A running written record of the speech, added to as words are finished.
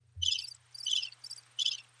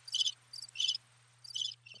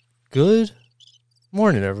Good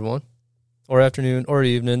morning, everyone, or afternoon, or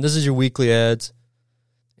evening. This is your weekly ads,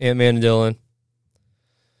 Ant-Man and Dylan.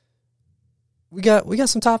 We got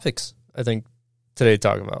some topics, I think, today to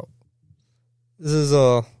talk about. This is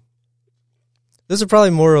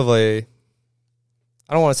probably more of a,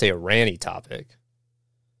 I don't want to say a ranty topic,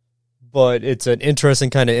 but it's an interesting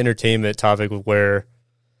kind of entertainment topic where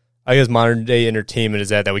I guess modern day entertainment is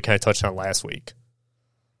that we kind of touched on last week.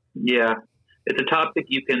 Yeah, it's a topic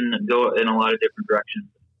you can go in a lot of different directions,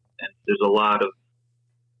 and there's a lot of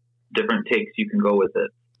different takes you can go with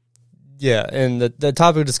it. Yeah, and the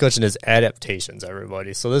topic of discussion is adaptations,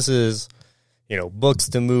 everybody. So this is, books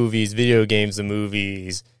to movies, video games to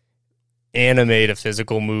movies, anime to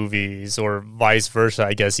physical movies, or vice versa,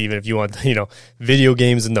 I guess, even if you want, video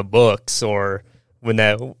games in the books, or when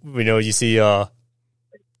you see a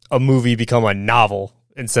movie become a novel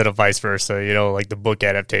instead of vice versa, like the book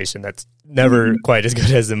adaptation. That's never quite as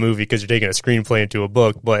good as the movie because you're taking a screenplay into a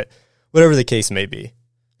book, but whatever the case may be,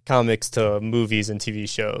 comics to movies and TV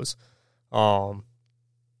shows.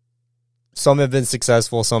 Some have been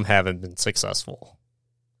successful, some haven't been successful.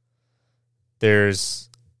 There's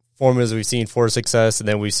formulas we've seen for success, and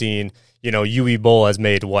then we've seen, Uwe Boll has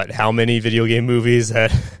made how many video game movies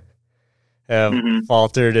that have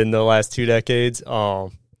faltered in the last 2 decades.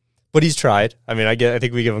 But he's tried. I mean, I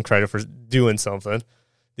think we give him credit for doing something.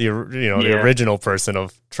 The original person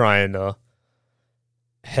of trying to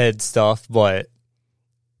head stuff, but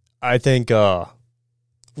I think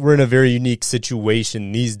we're in a very unique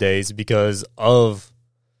situation these days because of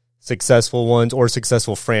successful ones or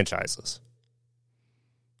successful franchises.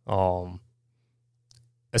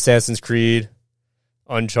 Assassin's Creed,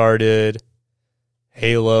 Uncharted,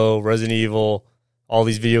 Halo, Resident Evil, all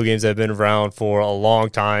these video games that have been around for a long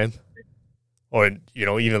time, or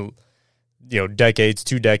even decades,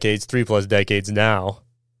 2 decades, 3+ decades now,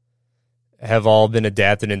 have all been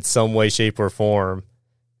adapted in some way, shape, or form,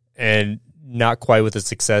 and not quite with the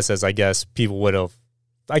success as I guess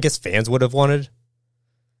fans would have wanted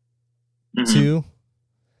to.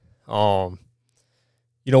 One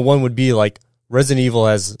would be like Resident Evil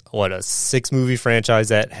has a 6-movie franchise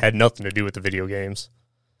that had nothing to do with the video games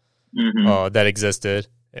that existed.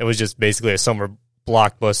 It was just basically a summer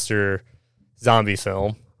blockbuster zombie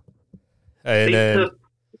film. And they took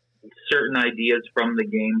certain ideas from the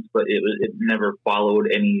games, but it never followed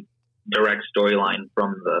any direct storyline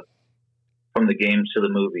from the games to the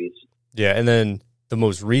movies. Yeah, and then the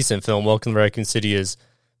most recent film, Welcome to Raccoon City, is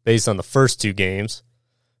based on the first 2 games.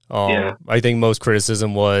 I think most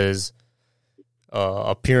criticism was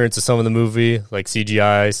appearance of some of the movie, like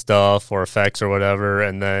CGI stuff or effects or whatever,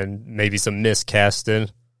 and then maybe some miscasting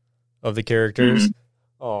of the characters.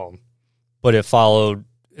 But it followed,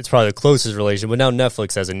 it's probably the closest relation, but now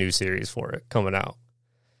Netflix has a new series for it coming out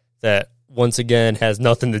that, once again, has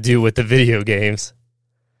nothing to do with the video games.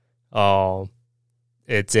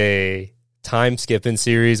 It's a time-skipping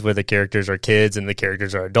series where the characters are kids and the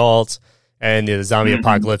characters are adults, and the zombie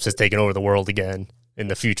apocalypse has taken over the world again in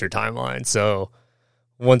the future timeline. So,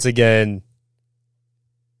 once again,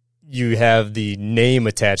 you have the name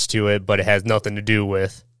attached to it, but it has nothing to do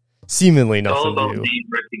with, seemingly nothing to do. It's all about name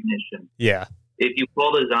recognition. Yeah. If you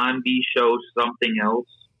called a zombie show something else,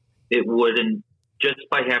 it wouldn't, just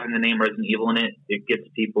by having the name Resident Evil in it, it gets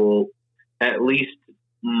people at least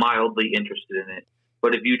mildly interested in it.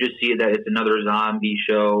 But if you just see that it's another zombie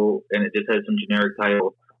show and it just has some generic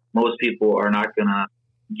title, most people are not going to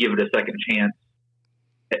give it a second chance,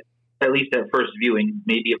 at least at first viewing.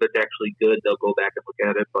 Maybe if it's actually good, they'll go back and look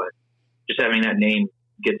at it, but just having that name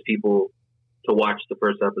gets people to watch the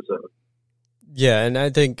first episode. Yeah, and I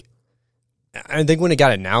think when it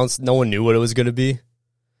got announced, no one knew what it was going to be,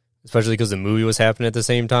 especially because the movie was happening at the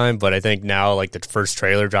same time. But I think now, like, the first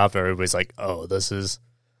trailer dropped, everybody's like, oh, this is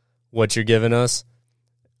what you're giving us.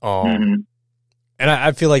 And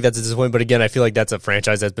I feel like that's a disappointment. But again, I feel like that's a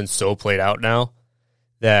franchise that's been so played out now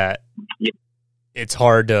that it's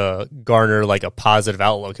hard to garner like a positive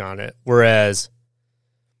outlook on it. Whereas,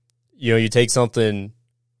 you take something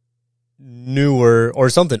newer or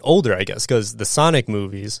something older, I guess, because the Sonic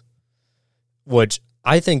movies, which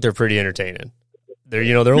I think they're pretty entertaining.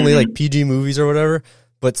 They're only like PG movies or whatever,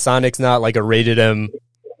 but Sonic's not like a rated M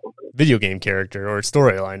video game character or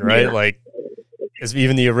storyline, right? Yeah. Like,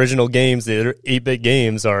 even the original games, the 8-bit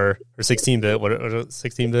games or 16-bit,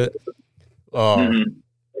 16-bit.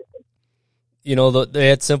 They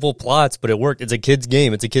had simple plots, but it worked. It's a kid's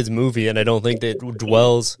game. It's a kid's movie, and I don't think that it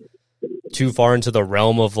dwells too far into the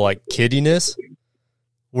realm of like kiddiness,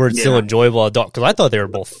 where it's still enjoyable adult. Because I thought they were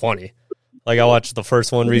both funny. Like, I watched the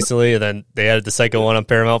first one recently, and then they added the second one on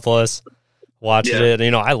Paramount Plus. watching it.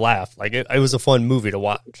 And, I laughed. Like, it was a fun movie to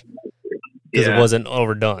watch because it wasn't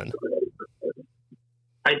overdone.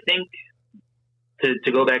 I think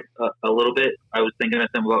to go back a little bit, I was thinking of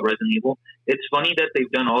something about Resident Evil. It's funny that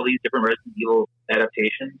they've done all these different Resident Evil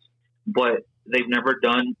adaptations, but they've never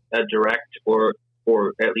done a direct or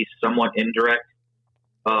at least somewhat indirect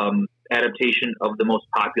adaptation of the most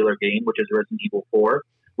popular game, which is Resident Evil 4,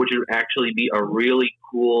 which would actually be a really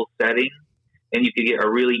cool setting, and you could get a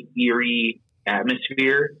really eerie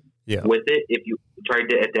atmosphere with it if you tried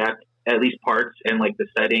to adapt at least parts and like the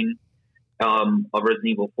setting of Resident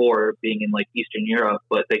Evil 4 being in like Eastern Europe,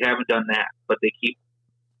 but they haven't done that. But they keep,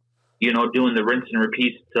 doing the rinse and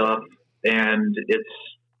repeat stuff, and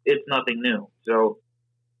it's nothing new. So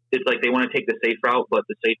it's like they want to take the safe route, but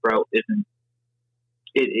the safe route isn't.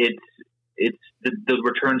 It's the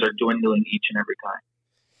returns are dwindling each and every time.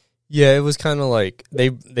 Yeah, it was kind of like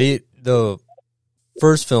the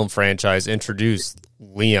first film franchise introduced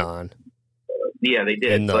Leon. Yeah, they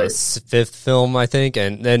did. In the fifth film, I think.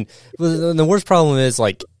 And then the worst problem is,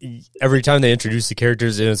 like, every time they introduced the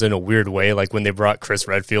characters, it was in a weird way. Like, when they brought Chris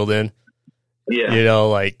Redfield in. Yeah.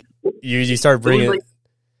 Like, you start bringing...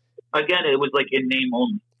 Again, it was, like, in name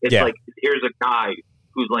only. It's like, here's a guy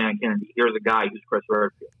who's Leon Kennedy. Here's a guy who's Chris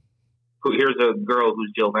Redfield. Here's a girl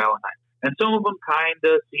who's Jill Valentine. And some of them kind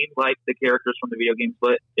of seemed like the characters from the video games,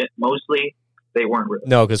 but mostly... They weren't real.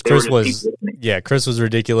 No, because Chris was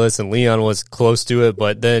ridiculous and Leon was close to it,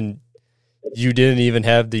 but then you didn't even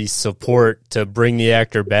have the support to bring the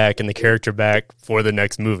actor back and the character back for the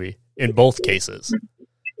next movie in both cases.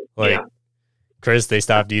 Like, Chris, they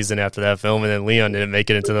stopped using after that film, and then Leon didn't make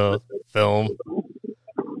it into the film.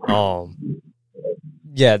 I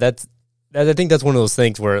think that's one of those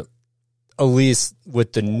things where, at least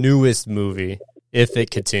with the newest movie, if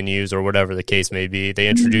it continues or whatever the case may be, they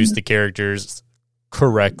introduce the characters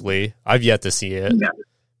correctly. I've yet to see it,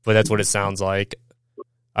 but that's what it sounds like.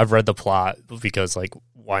 I've read the plot because, like,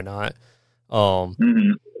 why not? I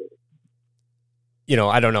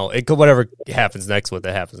don't know. It could, whatever happens next with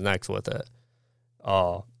it happens next with it.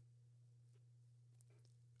 But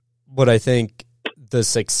I think the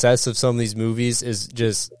success of some of these movies is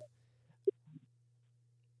just,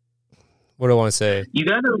 what do I want to say? You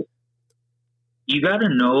gotta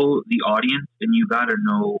know the audience, and you gotta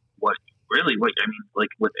know like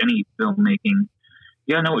with any filmmaking,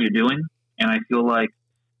 you gotta know what you're doing. And I feel like,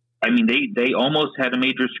 they almost had a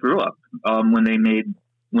major screw up when they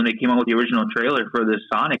came out with the original trailer for the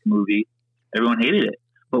Sonic movie. Everyone hated it,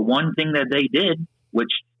 but one thing that they did,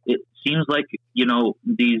 which it seems like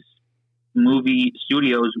these movie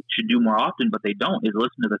studios should do more often, but they don't, is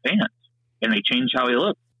listen to the fans, and they change how they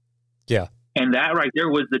look. Yeah, and that right there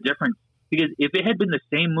was the difference. Because if it had been the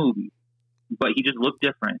same movie, but he just looked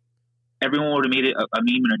different, everyone would have made it a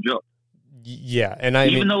meme and a joke. Yeah, and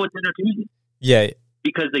even though it's entertaining. Yeah,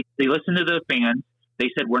 because they listened to the fans. They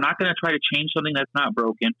said, we're not going to try to change something that's not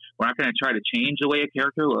broken. We're not going to try to change the way a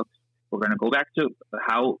character looks. We're going to go back to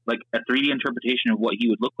how, like, a 3D interpretation of what he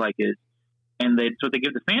would look like is. And that's what they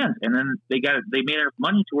give the fans. And then they made enough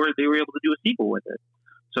money to where they were able to do a sequel with it.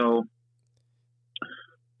 So,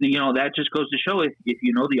 that just goes to show if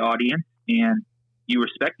you know the audience, and you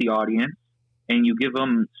respect the audience, and you give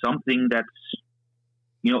them something that's,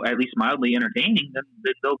 at least mildly entertaining, then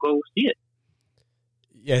they'll go see it.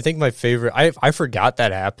 Yeah, I think my favorite, I forgot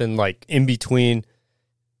that happened, like, in between,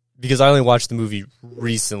 because I only watched the movie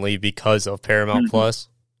recently because of Paramount Plus,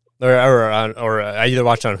 or I either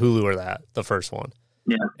watched it on Hulu or the first one.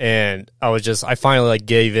 Yeah. And I finally, like,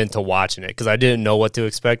 gave in to watching it, because I didn't know what to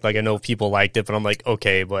expect. Like, I know people liked it, but I'm like,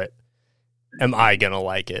 okay, but am I going to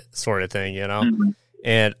like it, sort of thing,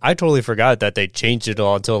 And I totally forgot that they changed it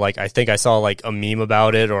all until, like, I think I saw, like, a meme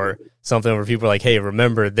about it or something where people were like, hey,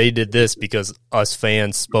 remember, they did this because us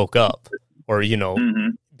fans spoke up. Or,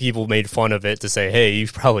 people made fun of it to say, hey, you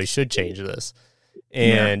probably should change this.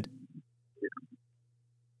 And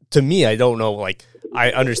to me, I don't know, like,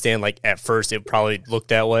 I understand, like, at first it probably looked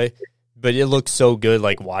that way, but it looked so good,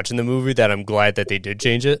 like, watching the movie that I'm glad that they did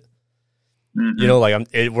change it.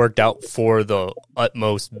 It worked out for the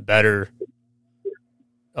utmost better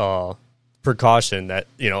precaution that,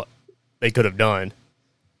 they could have done,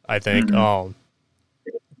 I think.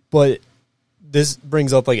 But this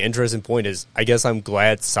brings up, like, an interesting point is, I guess I'm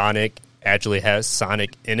glad Sonic actually has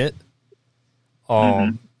Sonic in it.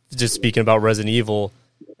 Just speaking about Resident Evil,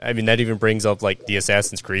 I mean, that even brings up, like, the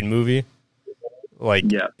Assassin's Creed movie. Like,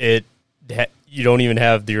 you don't even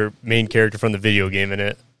have your main character from the video game in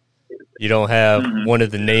it. You don't have one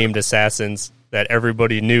of the named assassins that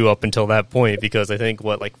everybody knew up until that point, because I think,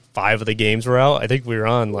 5 of the games were out? I think we were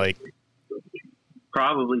on, like,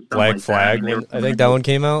 Probably Black Flag. I think that one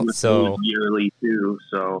came out. So yearly too.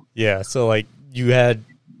 So yeah, so like you had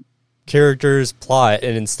characters, plot,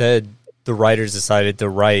 and instead the writers decided to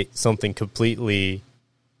write something completely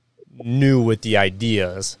new with the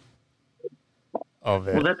ideas of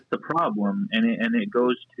it. Well, that's the problem, and it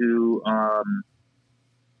goes to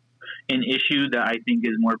an issue that I think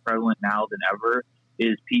is more prevalent now than ever.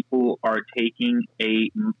 Is people are taking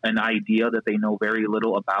an idea that they know very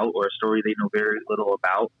little about, or a story they know very little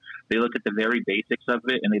about. They look at the very basics of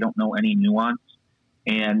it and they don't know any nuance,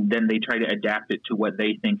 and then they try to adapt it to what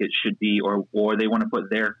they think it should be, or they want to put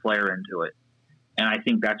their flair into it. And I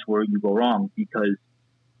think that's where you go wrong, because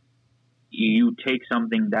you take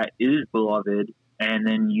something that is beloved and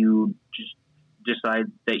then you just decide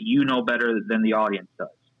that you know better than the audience does.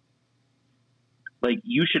 Like,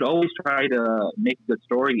 you should always try to make a good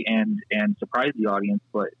story and surprise the audience,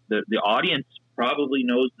 but the audience probably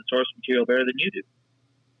knows the source material better than you do.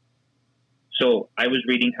 So I was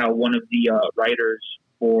reading how one of the writers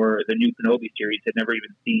for the new Kenobi series had never even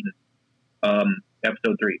seen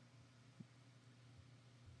episode 3.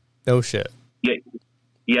 No shit.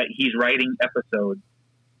 Yet he's writing episodes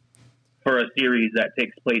for a series that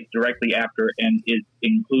takes place directly after and is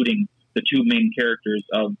including the two main characters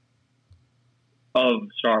of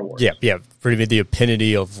Star Wars. Yeah, pretty much the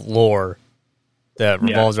epitome of lore that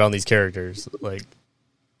revolves around these characters, like,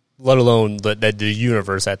 let alone the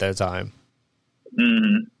universe at that time.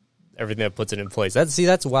 Mm-hmm. Everything that puts it in place.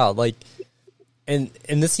 That's wild. Like, and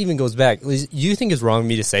this even goes back. You think it's wrong of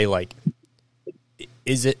me to say, like,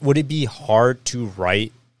 would it be hard to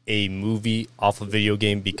write a movie off a video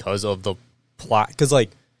game because of the plot? Because, like,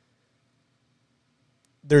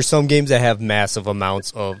 there's some games that have massive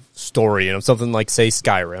amounts of story in them, something like, say,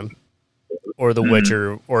 Skyrim or The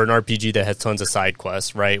Witcher, or an RPG that has tons of side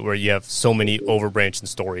quests, right, where you have so many overbranching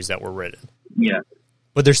stories that were written. Yeah.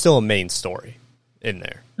 But there's still a main story in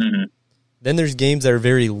there. Mm-hmm. Then there's games that are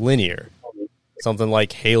very linear, something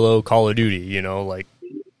like Halo, Call of Duty, like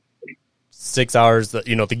 6 hours,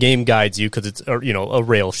 the game guides you because it's, a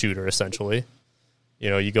rail shooter, essentially.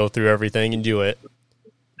 You go through everything and do it.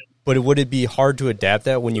 But would it be hard to adapt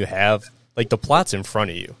that when you have, like, the plot's in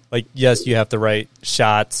front of you? Like, yes, you have to write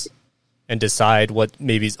shots and decide what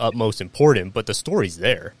maybe is utmost important, but the story's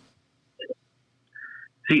there.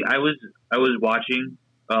 See, I was watching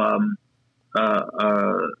a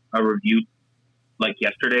review, like,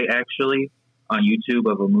 yesterday, actually, on YouTube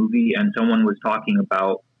of a movie, and someone was talking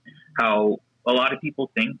about how a lot of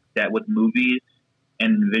people think that with movies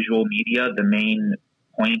and visual media, the main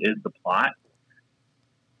point is the plot.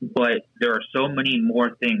 But there are so many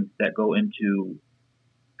more things that go into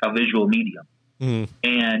a visual medium. Mm.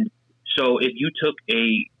 And so if you took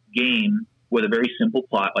a game with a very simple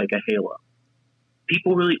plot like a Halo,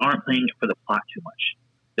 people really aren't playing it for the plot too much.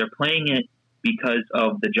 They're playing it because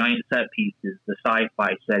of the giant set pieces, the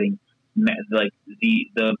sci-fi setting, like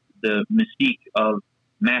the mystique of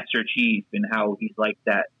Master Chief and how he's like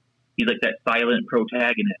that silent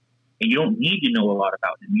protagonist. And you don't need to know a lot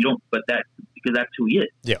about him. Because that's who he is.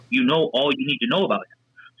 Yeah. You know all you need to know about him.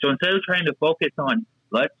 So instead of trying to focus on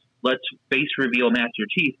let's face reveal Master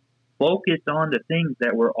Chief, focus on the things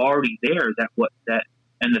that were already there,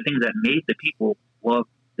 and the things that made the people love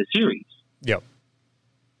the series. Yeah.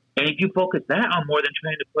 And if you focus that on more than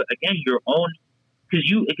trying to put your own, because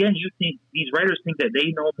you think these writers think that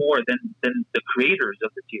they know more than the creators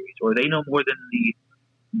of the series, or they know more than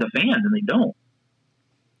the fans, and they don't.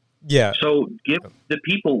 Yeah. So give the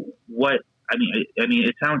people what I mean.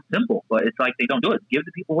 It sounds simple, but it's like they don't do it. Give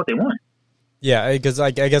the people what they want. Yeah, because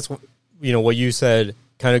I guess what you said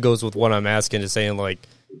kind of goes with what I'm asking, is saying, like,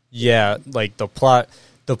 yeah, like the plot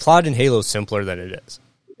in Halo is simpler than it is.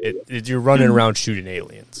 You're running around shooting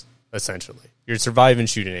aliens, essentially. You're surviving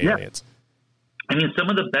shooting aliens. I mean, some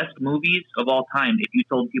of the best movies of all time, if you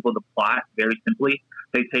told people the plot very simply,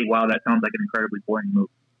 they'd say, "Wow, that sounds like an incredibly boring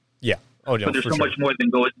movie." Yeah. Oh, no, but there's so much more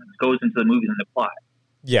than goes into the movie than the plot.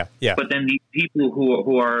 Yeah, yeah. But then these people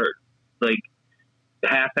who are like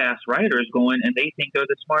half-ass writers go in and they think they're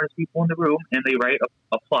the smartest people in the room, and they write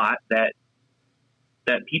a plot that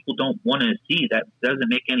people don't want to see, that doesn't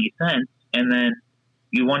make any sense, and then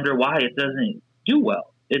you wonder why it doesn't do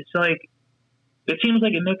well. It's like, it seems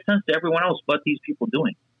like it makes sense to everyone else but these people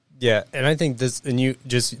doing it. Yeah, and I think this, and you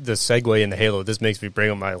just the segue into Halo, this makes me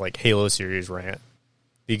bring up my Halo series rant.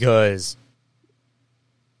 Because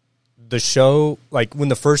the show, like, when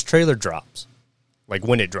the first trailer drops, like,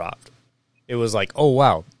 when it dropped, it was like, oh,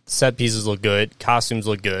 wow, set pieces look good, costumes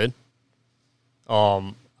look good.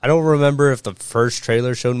 I don't remember if the first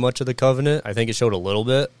trailer showed much of the Covenant. I think it showed a little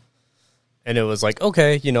bit. And it was like,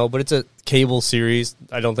 okay, but it's a cable series.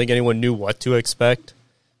 I don't think anyone knew what to expect.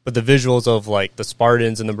 But the visuals of, like, the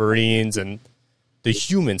Spartans and the Marines and the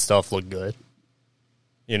human stuff look good,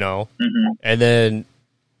 Mm-hmm. And then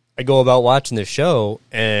I go about watching the show,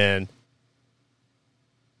 and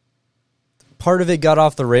part of it got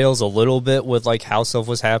off the rails a little bit with, like, how stuff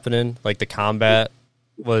was happening. Like, the combat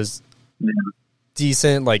was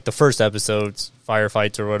decent, like the first episodes,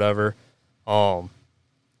 firefights or whatever.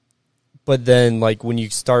 But then, like, when you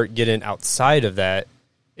start getting outside of that,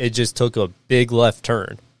 it just took a big left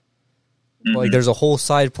turn. Mm-hmm. Like, there's a whole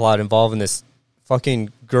side plot involving this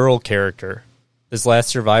fucking girl character, this last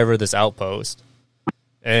survivor of this outpost.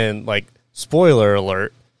 And, like, spoiler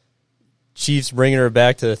alert, Chief's bringing her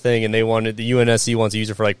back to the thing, and the UNSC wants to use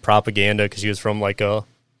her for, like, propaganda because she was from, like, a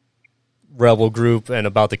rebel group and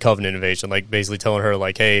about the Covenant invasion. Like, basically telling her,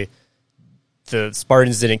 like, hey, the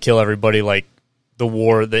Spartans didn't kill everybody, like,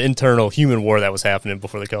 the internal human war that was happening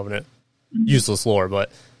before the Covenant. Useless lore,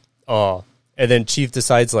 but and then Chief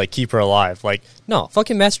decides to, like, keep her alive. Like, no,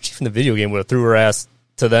 fucking Master Chief in the video game would have threw her ass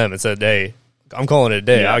to them and said, hey, I'm calling it a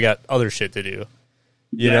day. Yeah. I got other shit to do.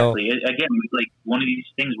 Exactly. Again, like, one of these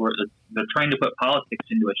things where they're trying to put politics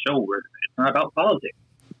into a show where it's not about politics.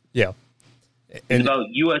 Yeah. It's about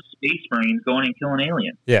U.S. Space Marines going and killing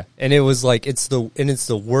aliens. Yeah, and it was like it's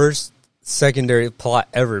the worst secondary plot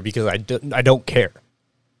ever because I don't care.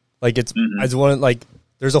 Like, it's as one, like,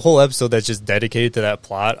 there's a whole episode that's just dedicated to that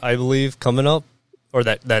plot, I believe, coming up, or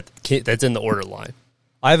that's in the order line.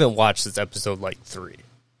 I haven't watched this episode, like, 3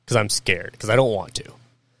 because I'm scared because I don't want to.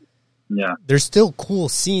 Yeah, there's still cool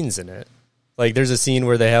scenes in it. Like, there's a scene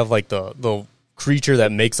where they have, like, the creature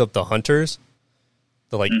that makes up the hunters.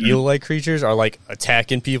 The, like, eel-like creatures are, like,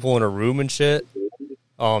 attacking people in a room and shit.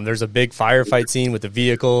 There's a big firefight scene with the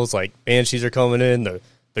vehicles. Like, banshees are coming in.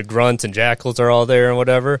 The grunts and jackals are all there and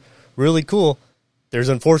whatever. Really cool. There's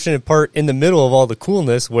an unfortunate part in the middle of all the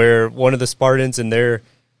coolness where one of the Spartans in their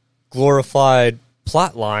glorified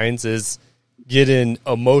plot lines is getting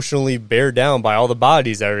emotionally bared down by all the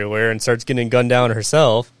bodies everywhere and starts getting gunned down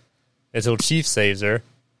herself until Chief saves her.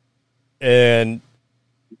 And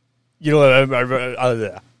I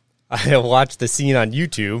watched the scene on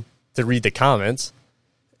YouTube to read the comments,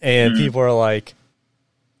 and people are like,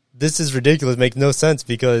 this is ridiculous, makes no sense,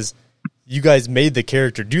 because you guys made the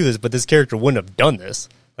character do this, but this character wouldn't have done this.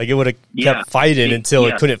 Like, it would have kept fighting until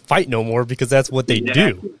it couldn't fight no more, because that's what they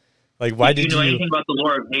do. Like, why did you... know anything about the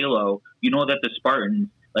lore of Halo, you know that the Spartans,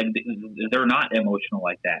 like, they're not emotional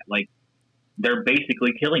like that. Like, they're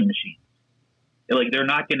basically killing machines. Like, they're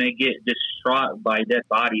not going to get distraught by dead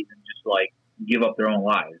bodies and just, like, give up their own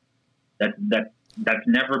lives. That's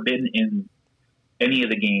never been in any of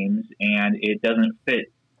the games, and it doesn't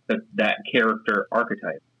fit that character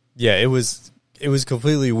archetype. Yeah, it was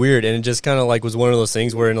completely weird, and it just kind of, like, was one of those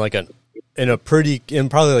things where in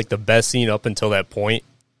probably, like, the best scene up until that point,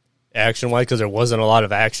 action-wise, because there wasn't a lot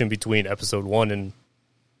of action between episode 1 and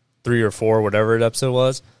 3 or 4, whatever the episode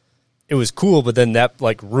was. It was cool, but then that,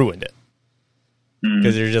 like, ruined it.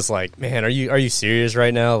 Because you're just like, man, are you serious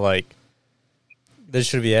right now? Like, this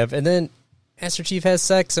should be happening. And then Master Chief has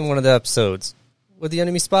sex in one of the episodes with the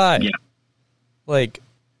enemy spy. Yeah. Like,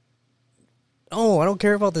 oh, I don't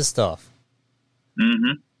care about this stuff.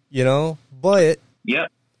 But yeah,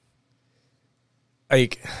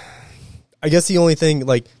 like, I guess the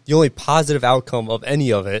only positive outcome of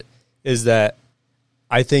any of it is that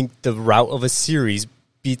I think the route of a series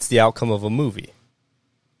beats the outcome of a movie.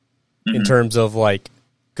 In terms of, like,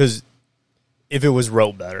 because if it was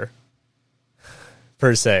wrote better,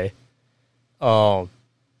 per se, I'd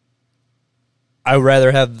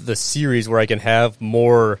rather have the series where I can have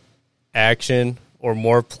more action or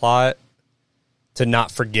more plot to not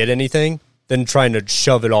forget anything than trying to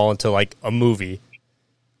shove it all into, like, a movie.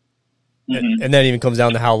 And that even comes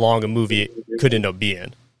down to how long a movie could end up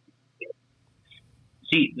being.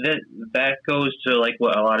 See, that goes to, like,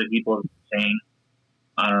 what a lot of people are saying,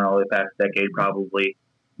 I don't know, the past decade probably,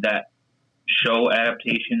 that show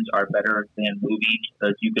adaptations are better than movies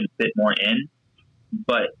because you can fit more in.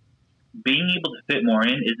 But being able to fit more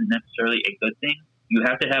in isn't necessarily a good thing. You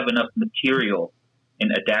have to have enough material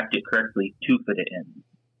and adapt it correctly to fit it in.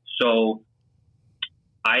 So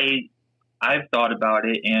I've thought about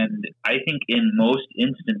it, and I think in most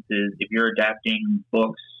instances, if you're adapting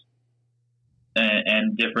books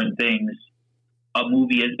and different things, a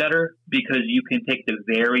movie is better because you can take the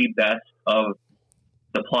very best of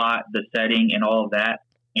the plot, the setting, and all of that,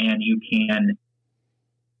 and you can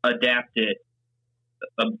adapt it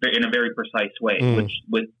in a very precise way.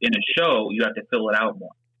 Which in a show, you have to fill it out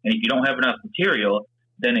more. And if you don't have enough material,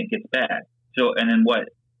 then it gets bad. So, and then what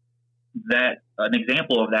that an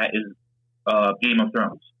example of that is Game of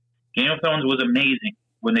Thrones. Game of Thrones was amazing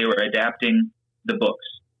when they were adapting the books.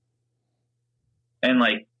 And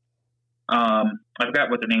like, I forgot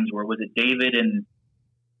what the names were. Was it David and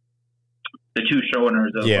the two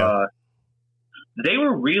showrunners of? Yeah. They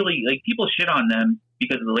were really like, people shit on them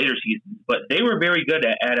because of the later seasons, but they were very good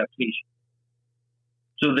at adaptation.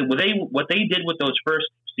 So what they did with those first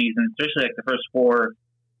seasons, especially like the first four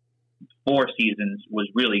seasons, was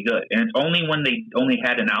really good. And it's only when they only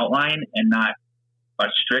had an outline and not a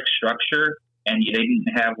strict structure, and they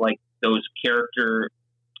didn't have like those character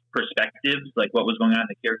perspectives, like what was going on in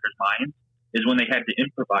the characters' minds, is when they had to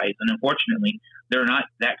improvise. And unfortunately, they're not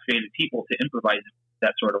that creative people to improvise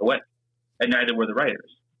that sort of way, and neither were the writers.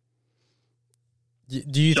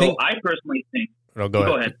 Do you think? I personally think. No,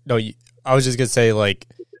 go ahead. No, I was just gonna say, like,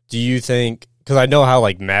 do you think? Because I know how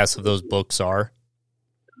like massive those books are.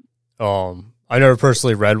 I never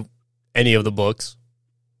personally read any of the books.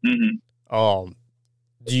 Mm-hmm.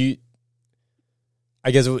 Do you? I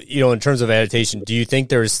guess, in terms of adaptation, do you think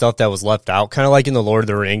there's stuff that was left out? Kind of like in the Lord of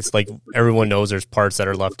the Rings, like everyone knows there's parts that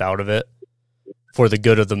are left out of it for the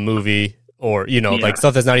good of the movie, or, like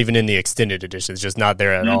stuff that's not even in the extended edition. It's just not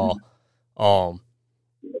there at all.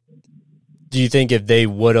 Do you think if they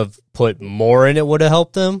would have put more in, it would have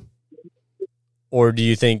helped them? Or do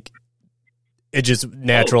you think it just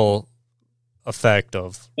natural effect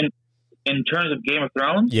of... In terms of Game of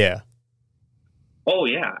Thrones? Yeah. Oh,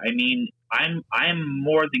 yeah. I mean... I'm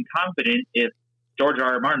more than confident if George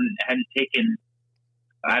R.R. Martin hadn't taken,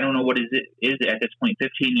 I don't know what is it at this point,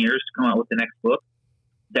 15 years to come out with the next book,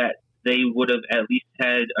 that they would have at least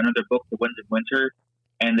had another book, The Winds of Winter,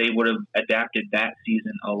 and they would have adapted that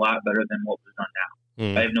season a lot better than what was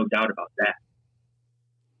done now. I have no doubt about that.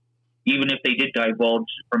 Even if they did divulge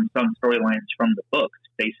from some storylines from the books,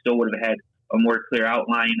 they still would have had a more clear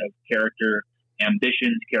outline of character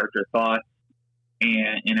ambitions, character thoughts,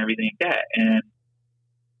 and everything like that.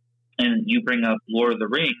 And you bring up Lord of the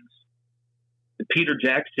Rings. Peter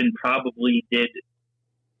Jackson probably did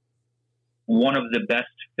one of the best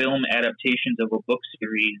film adaptations of a book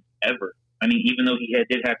series ever. I mean, even though he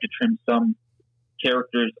did have to trim some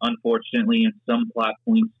characters, unfortunately, and some plot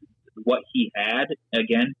points, what he had,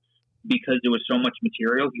 again, because there was so much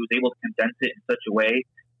material, he was able to condense it in such a way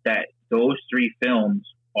that those three films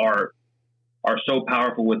are so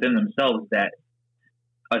powerful within themselves that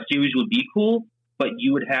a series would be cool, but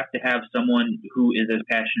you would have to have someone who is as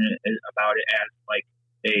passionate about it as like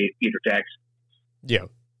a Peter Jackson. Yeah.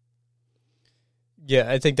 Yeah,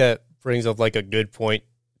 I think that brings up like a good point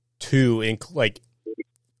too. Like,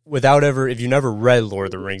 if you never read Lord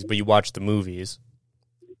of the Rings, but you watch the movies,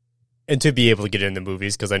 and to be able to get in the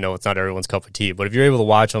movies, because I know it's not everyone's cup of tea, but if you're able to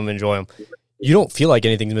watch them, enjoy them, you don't feel like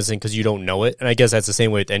anything's missing because you don't know it. And I guess that's the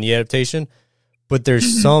same way with any adaptation. But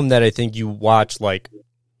there's some that I think you watch like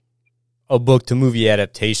a book to movie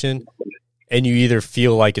adaptation, and you either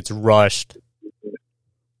feel like it's rushed,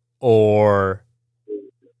 or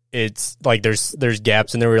it's like there's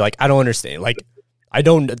gaps in there where you're like, I don't understand. Like, I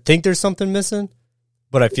don't think there's something missing,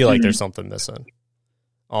 but I feel like there's something missing.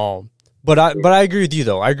 But I agree with you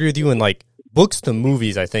though. I agree with you in like books to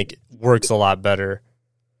movies. I think works a lot better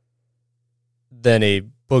than a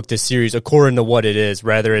book to series according to what it is.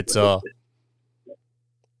 Rather, it's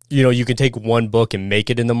you can take one book and make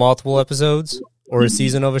it into multiple episodes or a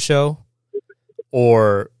season of a show,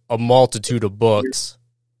 or a multitude of books,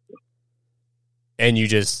 and you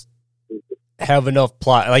just have enough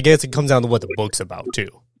plot. I guess it comes down to what the book's about too.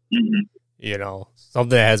 Something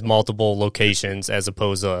that has multiple locations as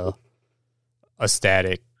opposed to a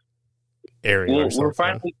static area. Well, we're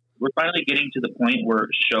finally getting to the point where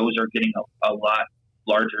shows are getting a lot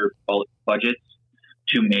larger budgets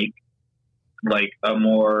to make like a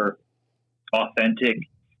more authentic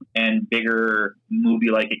and bigger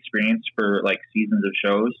movie-like experience for like seasons of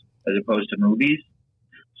shows as opposed to movies.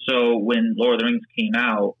 So when Lord of the Rings came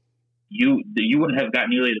out, you wouldn't have got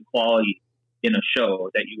nearly the quality in a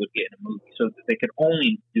show that you would get in a movie. So they could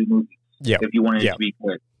only do movies if you wanted it to be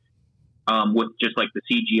good. With just like the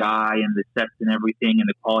CGI and the sets and everything and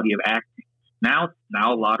the quality of acting. Now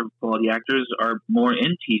a lot of quality actors are more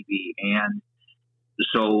in TV, and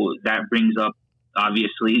so that brings up,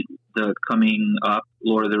 obviously, the coming up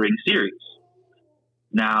Lord of the Rings series.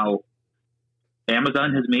 Now,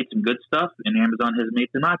 Amazon has made some good stuff, and Amazon has made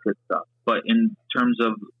some not good stuff. But in terms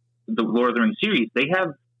of the Lord of the Rings series, they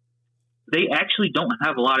actually don't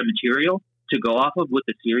have a lot of material to go off of with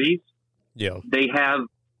the series. Yeah. They have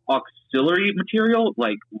auxiliary material,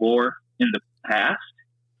 like lore in the past,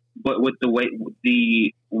 but with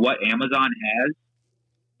what Amazon has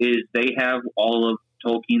is they have all of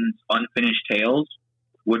Tolkien's Unfinished Tales,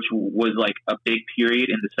 which was like a big period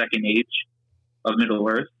in the Second Age of Middle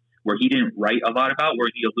Earth, where he didn't write a lot about, where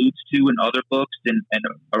he alludes to in other books and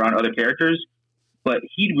around other characters, but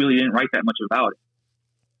he really didn't write that much about it.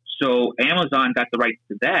 So Amazon got the rights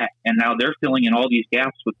to that, and now they're filling in all these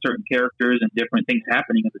gaps with certain characters and different things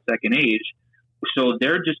happening in the Second Age. So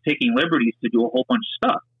they're just taking liberties to do a whole bunch of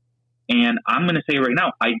stuff. And I'm going to say right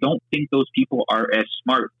now, I don't think those people are as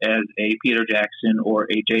smart as a Peter Jackson or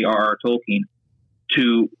a J.R.R. Tolkien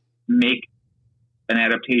to make an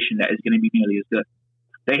adaptation that is going to be nearly as good.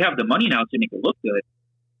 They have the money now to make it look good,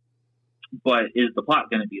 but is the plot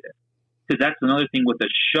going to be there? Because that's another thing with a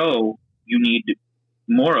show you need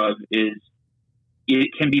more of is it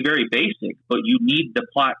can be very basic, but you need the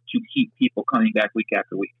plot to keep people coming back week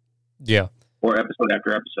after week. Yeah. Or episode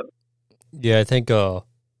after episode. Yeah, I think a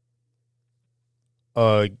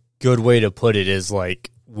good way to put it is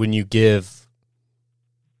like when you give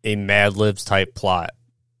a Mad Libs type plot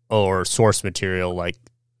or source material like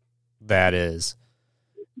that is,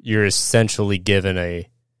 you're essentially given a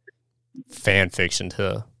fan fiction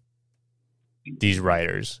to these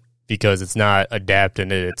writers because it's not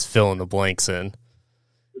adapting it, it's filling the blanks in.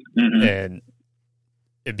 Mm-hmm. And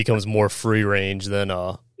it becomes more free range than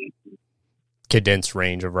a condensed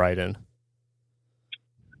range of writing.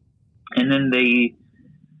 And then they,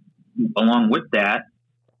 along with that,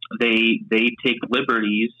 they take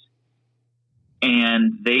liberties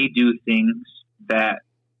and they do things that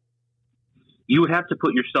you would have to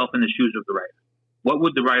put yourself in the shoes of the writer. What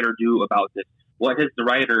would the writer do about this? What has the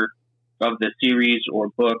writer of the series or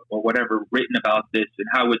book or whatever written about this, and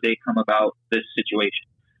how would they come about this situation?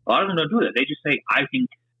 A lot of them don't do that. They just say, I think,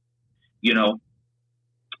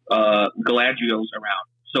 Galadriel's around.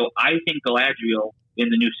 So I think Galadriel in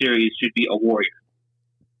the new series should be a warrior.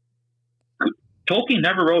 Tolkien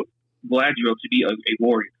never wrote Galadriel to be a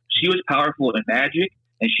warrior. She was powerful in magic,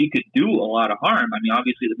 and she could do a lot of harm. I mean,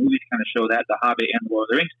 obviously the movies kind of show that, The Hobbit and The Lord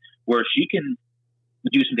of the Rings, where she can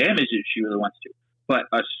do some damage if she really wants to. But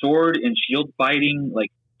a sword and shield fighting,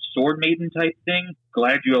 like sword maiden type thing,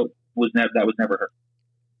 Galadriel was never her.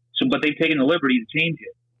 So, but they've taken the liberty to change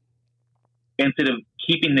it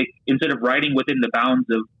instead of writing within the bounds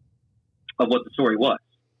of what the story was.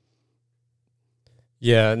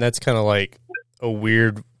 Yeah, and that's kind of like a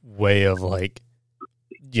weird way of like,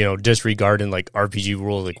 disregarding like RPG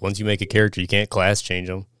rules. Like once you make a character, you can't class change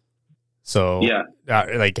them. So yeah,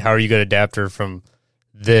 like how are you going to adapt her from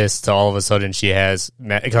this to all of a sudden she has?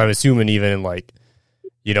 I'm assuming even like,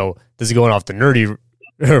 this is going off the nerdy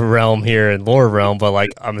realm here and lore realm, but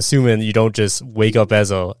like I'm assuming you don't just wake up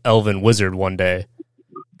as a elven wizard one day,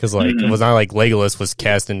 because like it was not like Legolas was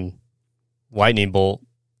casting lightning bolt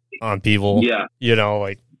on people. Yeah,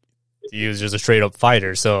 like he was just a straight up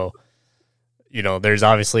fighter. So there's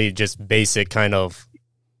obviously just basic kind of,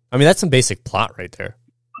 I mean, that's some basic plot right there.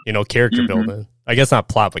 Character building. I guess not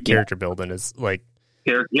plot, but character building is like.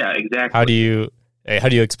 Yeah, exactly. How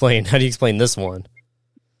do you explain this one?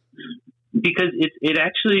 Because it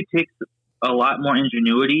actually takes a lot more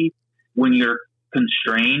ingenuity when you're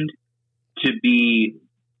constrained to be.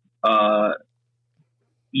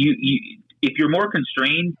 If you're more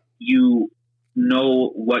constrained, you know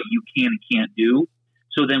what you can and can't do.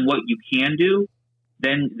 So then what you can do,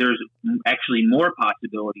 then there's actually more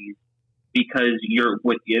possibilities because you're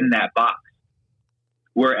within that box.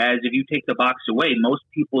 Whereas if you take the box away, most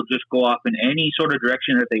people just go off in any sort of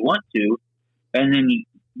direction that they want to. And then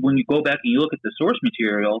when you go back and you look at the source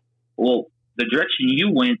material, well, the direction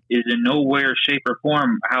you went is in nowhere, shape, or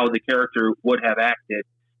form how the character would have acted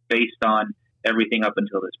based on everything up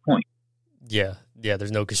until this point. Yeah,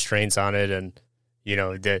 there's no constraints on it, and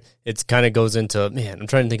that it's kind of goes into, man, I'm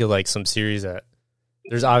trying to think of like some series that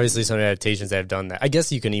there's obviously some adaptations that have done that. I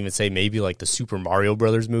guess you can even say maybe like the Super Mario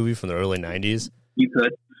Brothers movie from the early 90s. You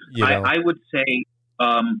could. I would say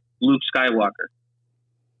Luke Skywalker.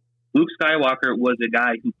 Luke Skywalker was a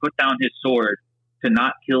guy who put down his sword to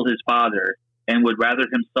not kill his father and would rather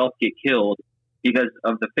himself get killed because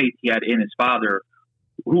of the faith he had in his father,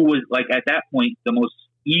 who was, like, at that point, the most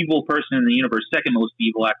evil person in the universe, second most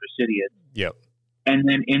evil after Sidious. Yep. And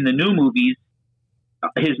then in the new movies,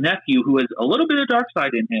 his nephew, who has a little bit of dark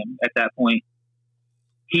side in him at that point,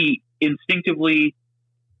 he instinctively,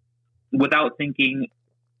 without thinking,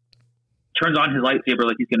 turns on his lightsaber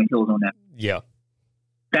like he's going to kill his own nephew. Yeah.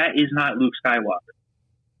 That is not Luke Skywalker.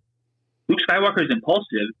 Luke Skywalker is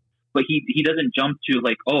impulsive, but he doesn't jump to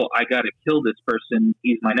like, oh, I got to kill this person.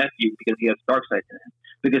 He's my nephew because he has dark side in him.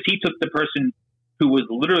 Because he took the person who was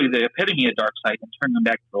literally the epitome of dark side and turned them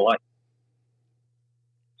back to the light.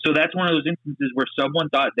 So that's one of those instances where someone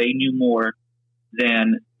thought they knew more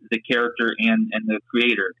than the character and the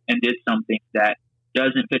creator, and did something that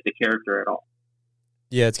doesn't fit the character at all.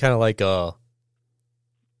 Yeah, it's kind of like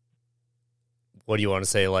what do you want to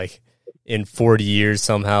say? Like in 40 years,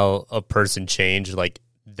 somehow a person changed like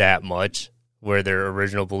that much, where their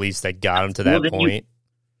original beliefs that got them to that point.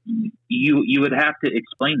 You would have to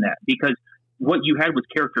explain that, because what you had was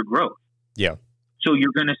character growth. Yeah. So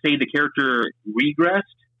you're going to say the character regressed?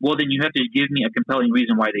 Well, then you have to give me a compelling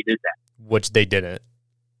reason why they did that. Which they didn't.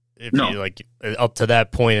 If you like up to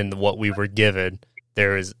that point in what we were given,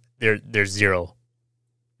 there's zero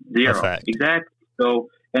effect. Exactly. So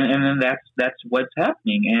and then that's what's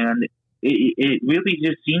happening, and it really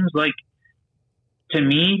just seems like, to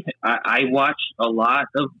me, I watch a lot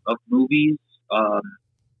of movies,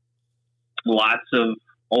 lots of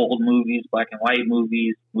old movies, black and white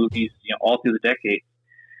movies, all through the decades,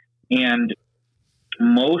 and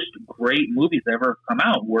most great movies that ever come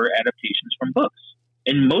out were adaptations from books.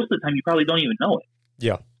 And most of the time, you probably don't even know it.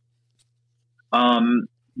 Yeah.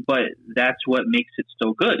 But that's what makes it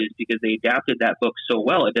so good, is because they adapted that book so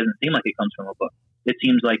well. It doesn't seem like it comes from a book. It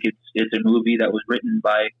seems like it's a movie that was written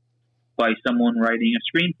by someone writing a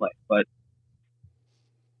screenplay. But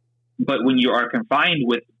when you are confined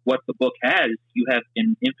with what the book has, you have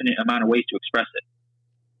an infinite amount of ways to express it.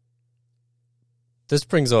 This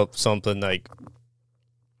brings up something like,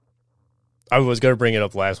 I was going to bring it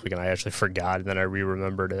up last week and I actually forgot, and then I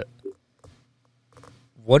re-remembered it.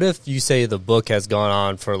 What if you say the book has gone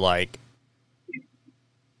on for like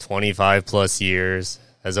 25 plus years,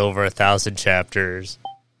 has over 1,000 chapters,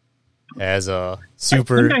 has a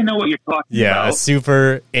super... I think I know what you're talking about. Yeah, a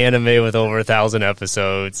super anime with over 1,000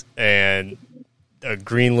 episodes and a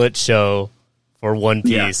greenlit show for One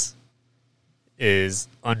Piece is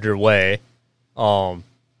underway.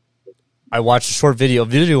 I watched a short video.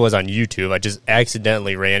 The video was on YouTube. I just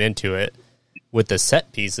accidentally ran into it with the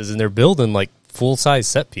set pieces, and they're building like full-size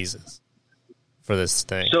set pieces for this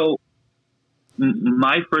thing. So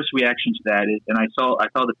my first reaction to that is, and I saw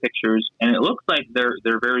the pictures, and it looks like they're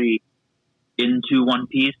very into One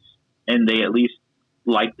Piece, and they at least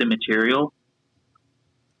like the material.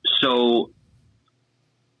 So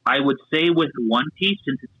I would say with One Piece,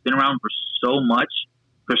 since it's been around for so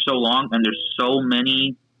long, and there's so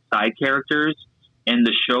many side characters, and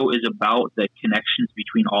the show is about the connections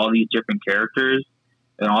between all these different characters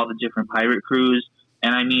and all the different pirate crews.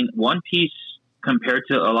 And I mean, One Piece, compared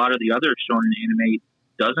to a lot of the other shonen anime,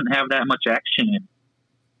 doesn't have that much action in.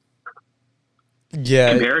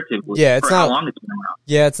 Yeah, comparatively, yeah, it's for not, how long it's been around.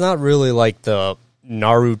 Yeah, it's not really like the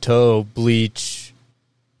Naruto, Bleach.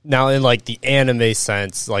 Now, in like the anime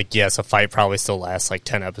sense, like yes, a fight probably still lasts like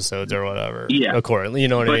 10 episodes or whatever. Yeah, accordingly, you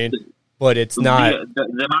know what I mean. But it's not the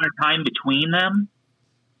amount of time between them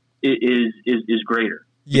is greater.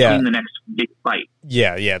 Yeah, between the next big fight.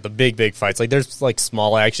 Yeah, the big fights. Like there's like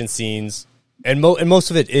small action scenes, and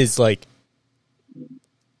most of it is like,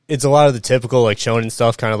 it's a lot of the typical like shonen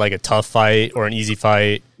stuff, kind of like a tough fight or an easy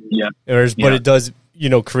fight. Yeah, but it does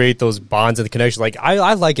create those bonds and the connection. Like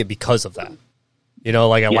I like it because of that.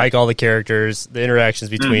 Like I like all the characters, the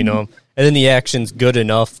interactions between them, and then the action's good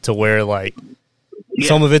enough to where like.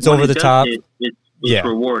 Some of it's over the top. It's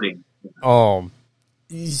rewarding.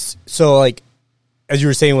 So like, as you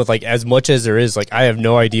were saying, with like as much as there is, like I have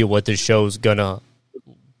no idea what this show's gonna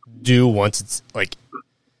do once it's like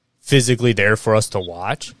physically there for us to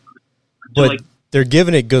watch. But like, they're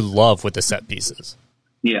giving it good love with the set pieces.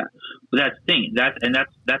 Yeah, but that's the thing. That's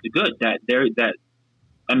good.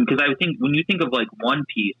 Because I think when you think of like One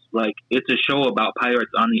Piece, like it's a show about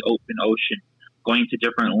pirates on the open ocean, going to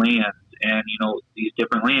different lands. And, these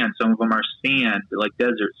different lands, some of them are sand, like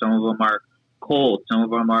desert. Some of them are cold. Some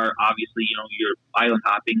of them are obviously, your island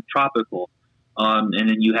hopping, tropical. And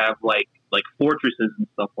then you have like fortresses and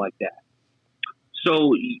stuff like that.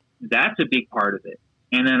 So that's a big part of it.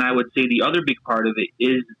 And then I would say the other big part of it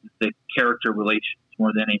is the character relations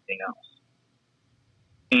more than anything else.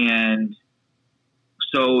 And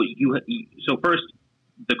so first,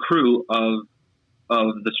 the crew of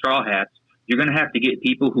the Straw Hats, you're going to have to get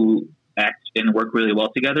people who act and work really well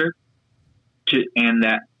together, and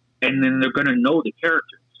then they're going to know the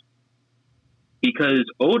characters, because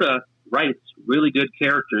Oda writes really good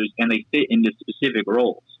characters and they fit into specific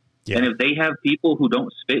roles. Yeah. And if they have people who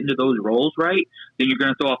don't fit into those roles right, then you're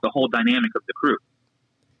going to throw off the whole dynamic of the crew.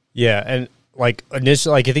 Yeah, and like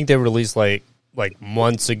initially, like I think they released like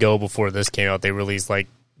months ago before this came out, they released like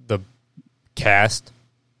the cast.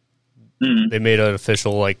 Mm-hmm. They made an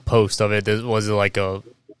official like post of it. This was like a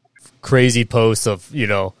crazy post of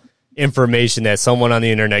information that someone on the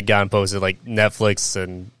internet got and posted, like Netflix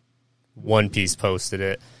and One Piece posted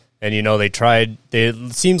it, And, they tried,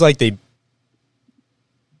 it seems like they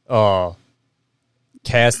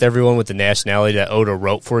cast everyone with the nationality that Oda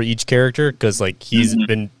wrote for each character, because, like, he's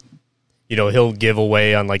been, he'll give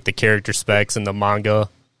away on, like, the character specs in the manga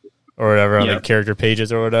or whatever, on the character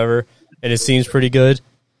pages or whatever, and it seems pretty good.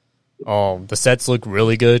 The sets look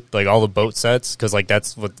really good, like all the boat sets, because, like,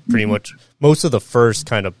 that's what pretty much most of the first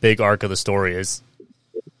kind of big arc of the story is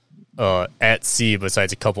at sea,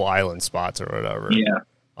 besides a couple island spots or whatever. Yeah.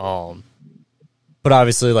 But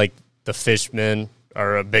obviously, like, the fishmen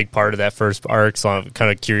are a big part of that first arc, so I'm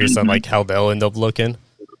kind of curious on, like, how they'll end up looking.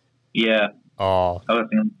 Yeah. I was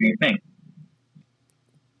thinking the same thing.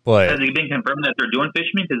 But has it been confirmed that they're doing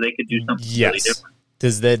fishmen? Because they could do something really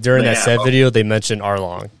different. During that set video, they mentioned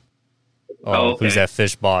Arlong, okay. who's that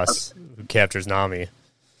fish boss who captures Nami.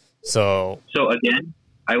 So again,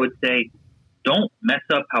 I would say don't mess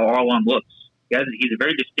up how Arlong looks. He's a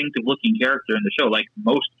very distinctive looking character in the show, like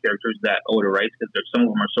most characters that Oda writes, because some of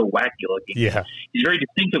them are so wacky looking. Yeah. He's very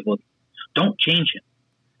distinctive looking. Don't change him.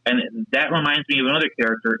 And that reminds me of another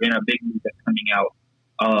character in a big movie that's coming out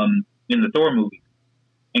in the Thor movie,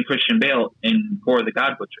 in Christian Bale in Thor the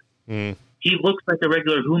God Butcher. Mm. He looks like a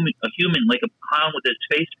regular human, like a clown with his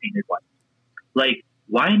face painted white. Like,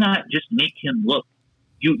 why not just make him look?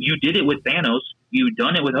 You did it with Thanos. You've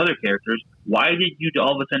done it with other characters. Why did you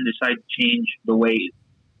all of a sudden decide to change the way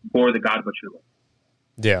Thor the God Butcher looks?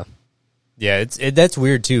 Yeah. Yeah, that's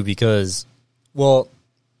weird too, because, well,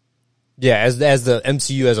 yeah, as the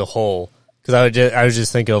MCU as a whole, because I was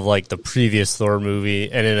just thinking of, like, the previous Thor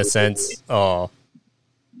movie, and in a sense,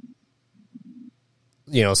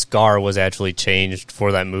 Scar was actually changed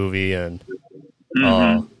for that movie, and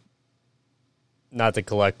not the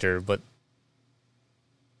Collector, but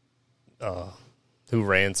who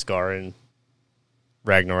ran Scar in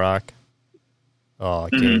Ragnarok? I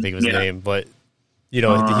can't even think of his name, but he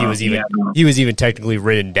was even technically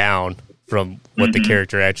written down from what the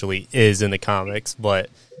character actually is in the comics. But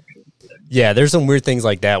yeah, there's some weird things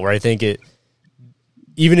like that where I think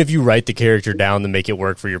even if you write the character down to make it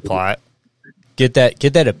work for your plot, get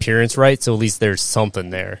that appearance right, so at least there's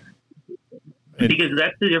something there. Because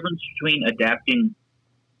that's the difference between adapting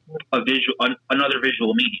another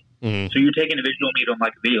visual medium. Mm-hmm. So you're taking a visual medium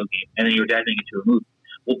like a video game, and then you're adapting it to a movie.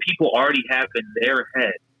 Well, people already have in their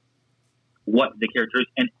head what the character is,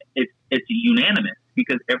 and it's unanimous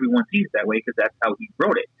because everyone sees it that way because that's how he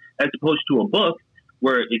wrote it. As opposed to a book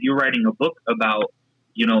where if you're writing a book about,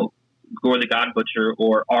 Gore the God Butcher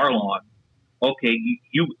or Arlong, okay,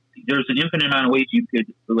 there's an infinite amount of ways you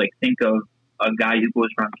could, like, think of a guy who goes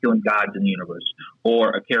around killing gods in the universe, or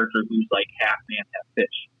a character who's like half man, half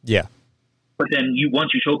fish. Yeah. But then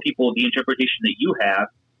once you show people the interpretation that you have,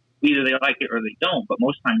 either they like it or they don't, but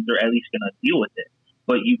most times they're at least going to deal with it.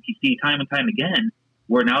 But you see time and time again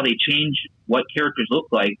where now they change what characters look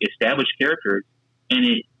like, established characters, and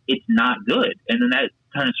it's not good. And then that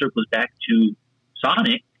kind of circles back to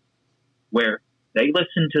Sonic, where they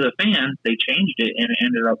listened to the fans, they changed it, and it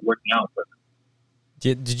ended up working out for them.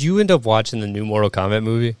 Did you end up watching the new Mortal Kombat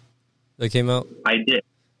movie that came out? I did.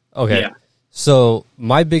 Okay. Yeah. So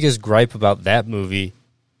my biggest gripe about that movie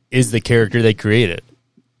is the character they created.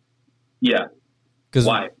 Yeah.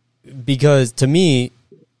 Why? Because to me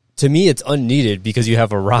it's unneeded, because you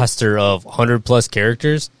have a roster of 100+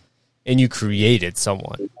 characters and you created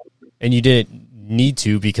someone. And you didn't need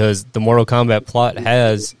to, because the Mortal Kombat plot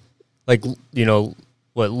has, like,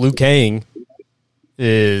 what Liu Kang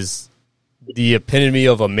is the epitome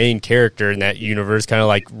of a main character in that universe, kind of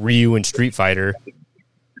like Ryu in Street Fighter.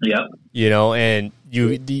 Yeah. And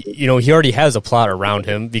he already has a plot around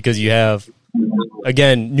him, because you have,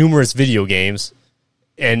 again, numerous video games,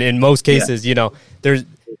 and in most cases, there's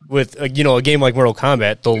with a game like Mortal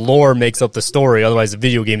Kombat, the lore makes up the story. Otherwise, the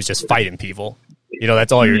video game is just fighting people.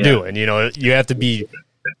 That's all you're doing. You have to be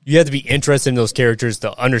interested in those characters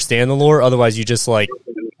to understand the lore. Otherwise, you just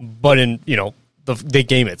butt in the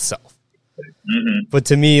game itself. Mm-hmm. But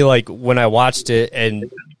to me, like, when I watched it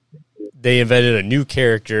and they invented a new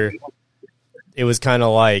character, it was kind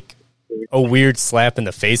of like a weird slap in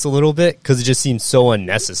the face a little bit, because it just seemed so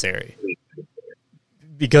unnecessary.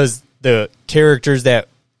 Because the characters that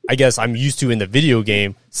I guess I'm used to in the video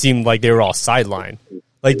game seemed like they were all sidelined.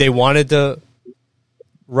 Like, they wanted to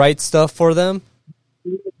write stuff for them,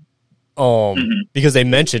 because they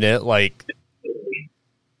mention it, like,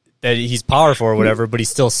 that he's powerful or whatever, but he's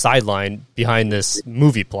still sidelined behind this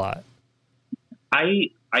movie plot.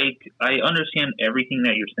 I understand everything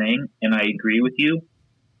that you're saying, and I agree with you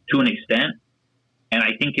to an extent. And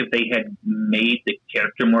I think if they had made the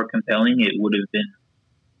character more compelling, it would have been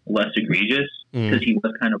less egregious, because he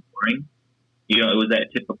was kind of boring. You know, it was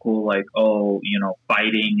that typical like, oh, you know,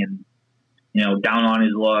 fighting and, you know, down on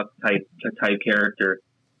his luck type character.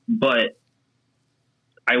 But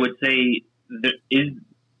I would say there's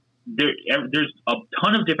a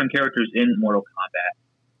ton of different characters in Mortal Kombat,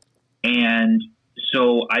 and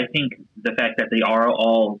so I think the fact that they are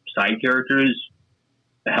all side characters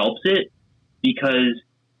helps it, because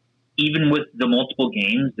even with the multiple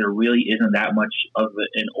games, there really isn't that much of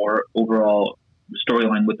an overall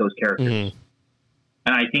storyline with those characters. Mm-hmm.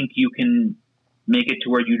 And I think you can make it to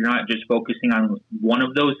where you're not just focusing on one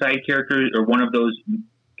of those side characters or one of those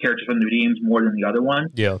characters from the video games more than the other one.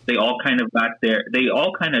 Yeah. They all kind of got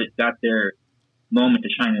their moment to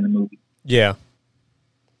shine in the movie. Yeah.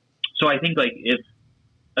 So I think like if,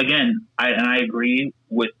 again, I agree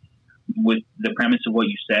with the premise of what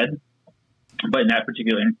you said, but in that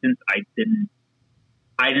particular instance, I didn't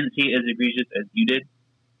see it as egregious as you did,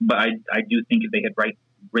 but I do think if they had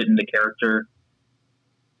written the character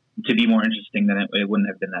to be more interesting, then it wouldn't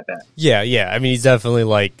have been that bad. Yeah. I mean, he's definitely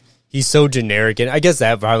like, he's so generic, and I guess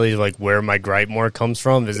that probably like where my gripe more comes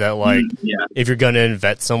from is that like, if you're gonna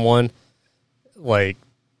invent someone, like,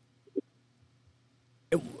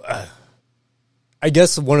 I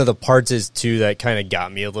guess one of the parts is too that kind of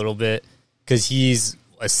got me a little bit, because he's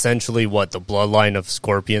essentially the bloodline of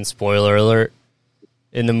Scorpion. Spoiler alert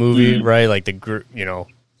in the movie, right? Like the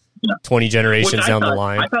 20 generations down the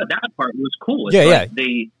line. I thought that part was cool. It's I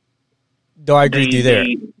agree with you there.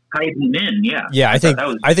 Tied him in, I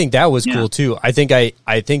think that was cool too. I think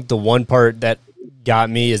the one part that got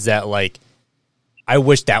me is that like I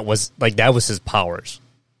wish that was his powers.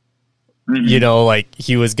 Mm-hmm. You know, like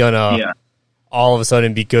he was gonna all of a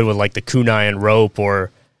sudden be good with like the kunai and rope,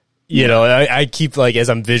 or you know, I keep like as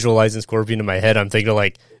I'm visualizing Scorpion in my head, I'm thinking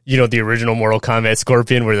like, you know, the original Mortal Kombat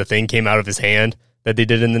Scorpion where the thing came out of his hand that they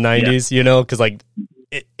did in the 90s, you know, because like.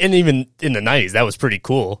 And even in the 90s, that was pretty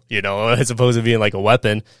cool, you know, as opposed to being like a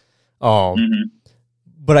weapon. But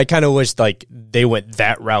I kind of wish like they went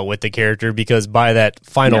that route with the character, because by that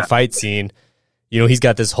final fight scene, you know, he's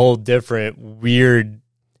got this whole different weird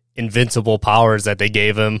invincible powers that they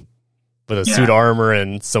gave him with a suit armor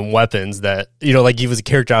and some weapons that, you know, like he was a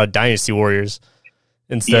character out of Dynasty Warriors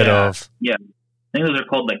instead of. Yeah. I think those are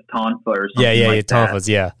called like Tonfa or something like that. Tonfas,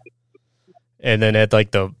 yeah. And then had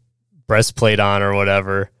like the breastplate on or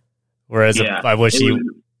whatever, whereas I wish he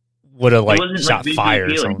would have like shot fire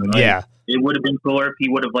or something. Like, it would have been cooler if he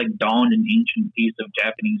would have like donned an ancient piece of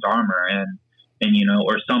Japanese armor and you know,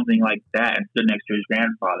 or something like that, and stood next to his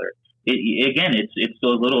grandfather. It's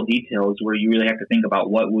those little details where you really have to think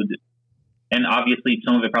about what would, and obviously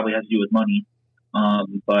some of it probably has to do with money,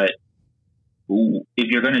 but if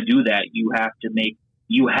you're going to do that, you have to make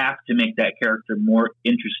that character more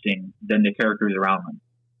interesting than the characters around them.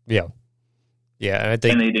 Yeah, and I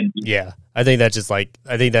think they didn't. I think that's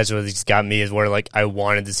what just got me, is where like I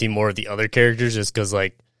wanted to see more of the other characters, just because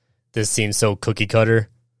like this seems so cookie cutter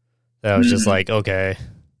that I was just like, okay,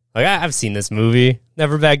 like I've seen this movie,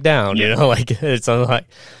 never back down, you know, like it's like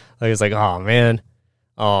it's like, oh man,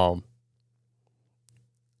 but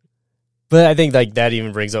I think like that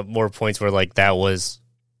even brings up more points where like that was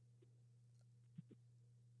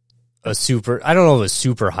I don't know if it was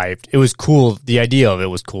super hyped. It was cool. The idea of it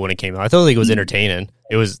was cool when it came out. I thought like it was entertaining.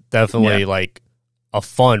 It was definitely like a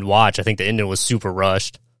fun watch. I think the ending was super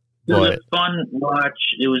rushed. It was a fun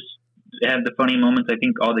watch. It had the funny moments. I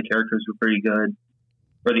think all the characters were pretty good,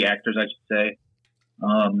 or the actors, I should say.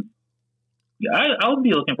 I'll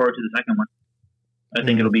be looking forward to the second one. I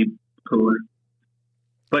think it'll be cooler.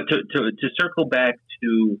 But to circle back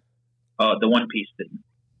to the One Piece thing,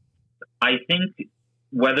 I think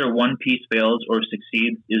whether One Piece fails or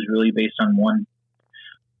succeeds is really based on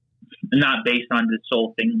not based on this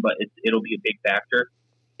whole thing, but it'll be a big factor,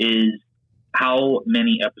 is how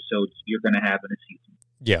many episodes you're going to have in a season.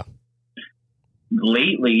 Yeah.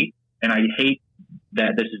 Lately, and I hate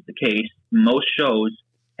that this is the case, most shows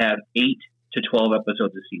have 8 to 12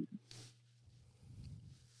 episodes a season.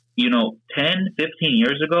 You know, 10, 15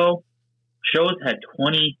 years ago, shows had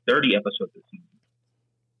 20, 30 episodes a season.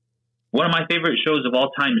 One of my favorite shows of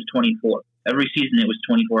all time is 24. Every season it was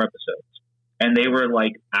 24 episodes. And they were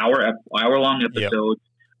like hour-long episodes.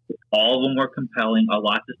 Yep. All of them were compelling. A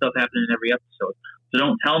lot of stuff happened in every episode. So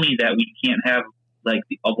don't tell me that we can't have like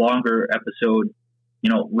a longer episode,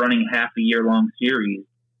 you know, running half a year-long series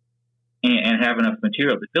and have enough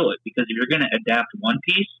material to fill it. Because if you're going to adapt One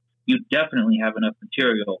Piece, you definitely have enough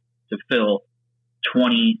material to fill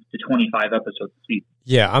 20 to 25 episodes a season.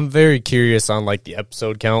 Yeah, I'm very curious on like the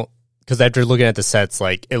episode count. Because after looking at the sets,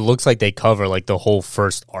 like it looks like they cover like the whole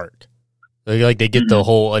first arc. Like they get the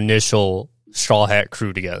whole initial Straw Hat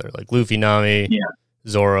crew together, like Luffy, Nami,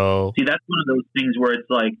 Zoro. See, that's one of those things where it's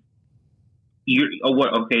like,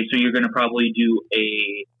 okay, so you're going to probably do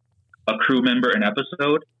a crew member an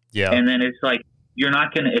episode, and then it's like you're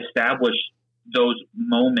not going to establish those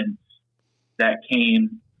moments that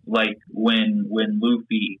came, like when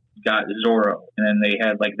Luffy got Zoro, and then they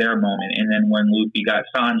had like their moment, and then when Luffy got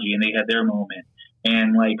Sanji, and they had their moment,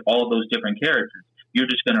 and like all those different characters. You're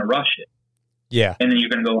just going to rush it, and then you're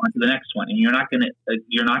going to go on to the next one, and you're not going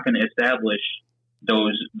to establish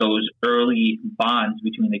those early bonds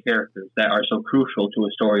between the characters that are so crucial to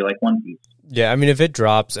a story like One Piece. Yeah, I mean, if it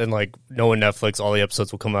drops and like knowing Netflix, all the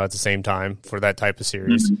episodes will come out at the same time for that type of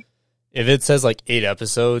series. Mm-hmm. If it says like 8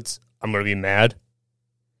 episodes, I'm going to be mad.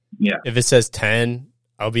 Yeah. If it says 10,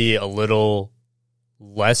 I'll be a little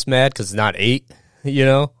less mad because it's not 8, you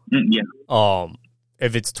know? Yeah.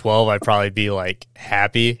 If it's 12, I'd probably be like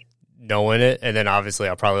happy knowing it. And then obviously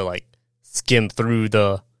I'll probably like skim through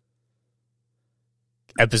the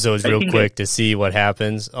episodes real quick to see what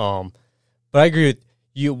happens. But I agree with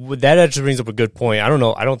you. That actually brings up a good point. I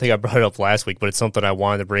don't think I brought it up last week, but it's something I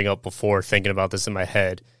wanted to bring up before thinking about this in my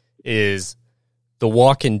head, is The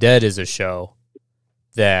Walking Dead is a show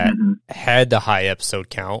that had the high episode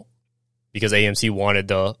count because AMC wanted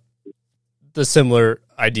the similar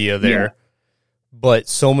idea there. Yeah. But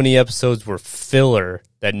so many episodes were filler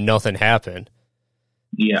that nothing happened.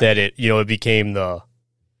 Yeah. That it became the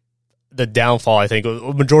downfall. I think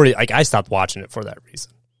a majority, like, I stopped watching it for that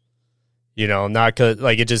reason. Not because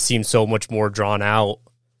like it just seemed so much more drawn out,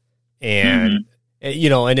 and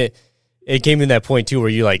and it came to that point too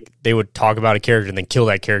where they would talk about a character and then kill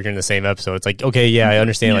that character in the same episode. It's like, okay, yeah, I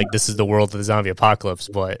understand. Like, this is the world of the zombie apocalypse,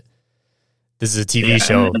 but this is a TV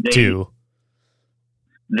show too.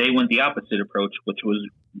 They went the opposite approach, which was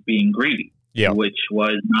being greedy. Yeah, which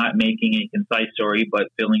was not making a concise story, but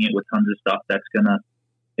filling it with tons of stuff that's gonna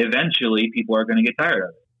eventually people are gonna get tired of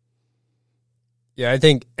it. Yeah, I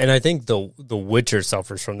think the Witcher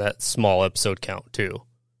suffers from that small episode count too.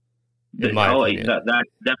 The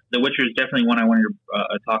Witcher is definitely one I wanted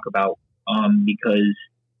to talk about because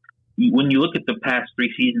when you look at the past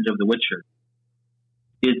 3 seasons of The Witcher,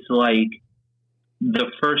 it's like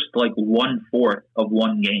the first 1/4 of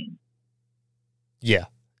one game. Yeah,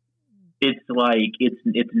 it's like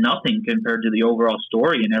it's nothing compared to the overall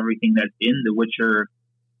story and everything that's in The Witcher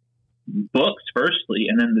books, firstly,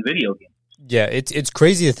 and then the video game. Yeah, it's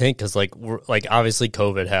crazy to think because obviously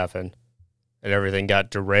COVID happened and everything got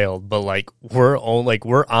derailed, but we're on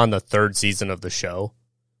the 3rd season of the show,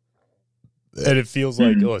 and it feels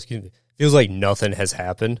like feels like nothing has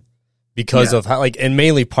happened because of how and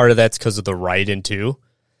mainly part of that's because of the writing too.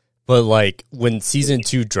 But when season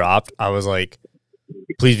 2 dropped, I was like,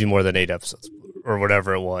 please be more than 8 episodes or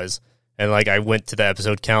whatever it was, and I went to the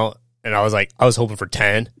episode count and I was hoping for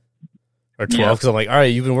 10. Or 12, because I'm like, all right,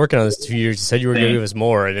 you've been working on this 2 years. You said you were going to give us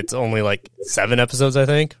more, and it's only 7 episodes, I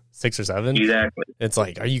think, 6 or 7. Exactly. It's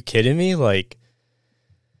like, are you kidding me?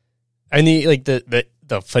 And the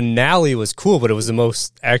finale was cool, but it was the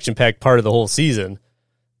most action packed part of the whole season.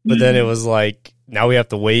 But then it was now we have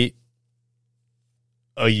to wait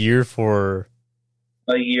a year for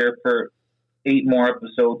 8 more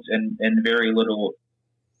episodes and very little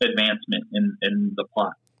advancement in the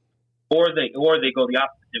plot. Or they go the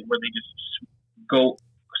opposite, where they just go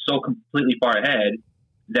so completely far ahead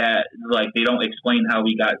that they don't explain how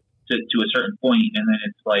we got to a certain point, and then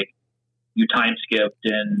it's you time skipped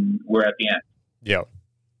and we're at the end.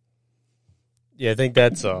 Yeah, I think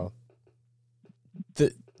that's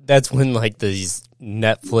that's when these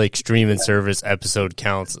Netflix streaming service episode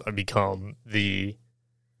counts become the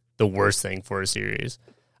worst thing for a series.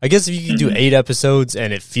 I guess if you can do 8 episodes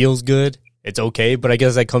and it feels good, it's okay, but I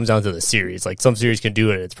guess that comes down to the series. Some series can do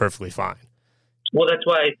it, and it's perfectly fine. Well, that's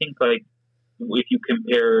why I think, if you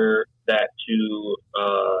compare that to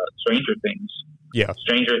Stranger Things,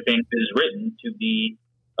 Stranger Things is written to be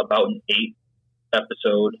about an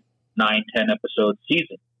 8-episode, 9, 10-episode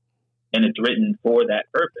season, and it's written for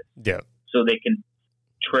that purpose. Yeah. So they can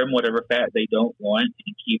trim whatever fat they don't want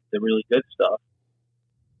and keep the really good stuff,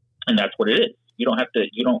 and that's what it is. You don't have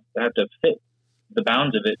to fit the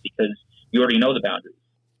bounds of it because you already know the boundaries.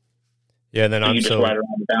 Yeah, and then I'm so right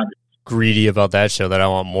around the boundaries. Greedy about that show that I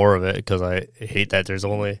want more of it because I hate that there's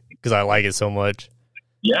only because I like it so much.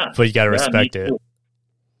 Yeah, but you got to respect it.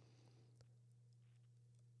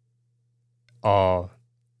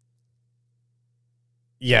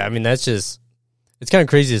 Yeah, I mean that's just it's kind of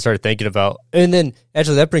crazy to start thinking about. And then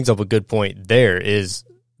actually that brings up a good point. There is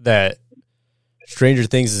that Stranger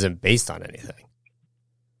Things isn't based on anything.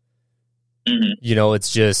 Mm-hmm.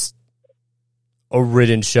 It's just a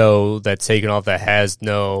written show that's taken off that has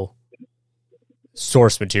no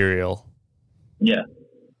source material. Yeah.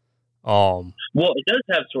 Well, it does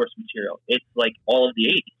have source material. It's like all of the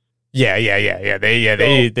 80s. Yeah.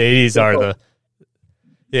 The 80s are the.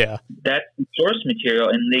 Yeah. That's the source material,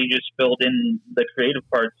 and they just filled in the creative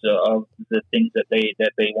parts of the things that they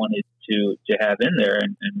wanted to have in there,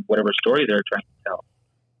 and whatever story they're trying to tell.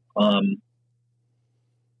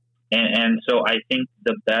 And so I think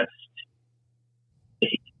the best.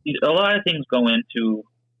 A lot of things go into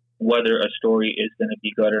whether a story is going to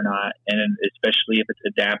be good or not, and especially if it's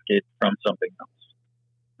adapted from something else.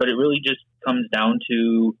 But it really just comes down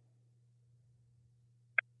to,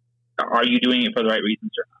 are you doing it for the right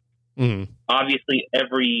reasons or not? Mm-hmm. Obviously,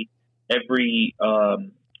 every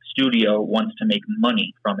studio wants to make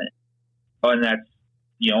money from it, and that's,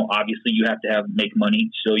 obviously you have to make money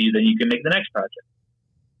so then you can make the next project.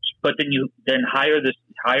 But then hire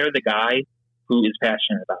the guy who is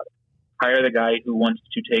passionate about it. Hire the guy who wants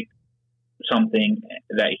to take something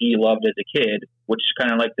that he loved as a kid, which is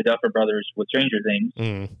kind of like the Duffer Brothers with Stranger Things.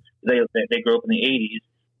 Mm. They grew up in the 80s,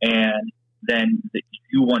 and then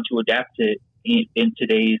you want to adapt it in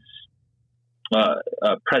today's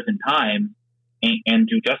present time and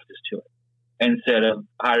do justice to it, instead of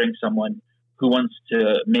hiring someone who wants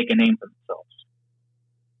to make a name for themselves.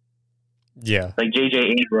 Yeah. Like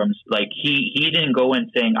J.J. Abrams, like he didn't go in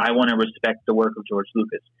saying, I want to respect the work of George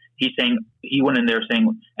Lucas. He went in there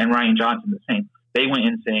saying, and Rian Johnson the same. They went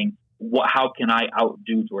in saying, how can I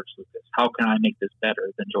outdo George Lucas? How can I make this better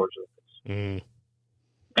than George Lucas? Mm.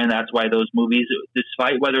 And that's why those movies,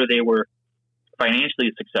 despite whether they were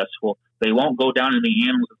financially successful, they won't go down in the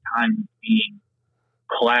annals of time being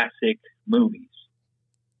classic movies.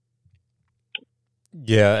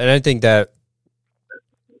 Yeah, and I think that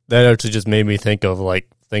actually just made me think of, like,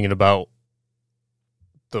 thinking about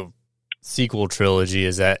the sequel trilogy,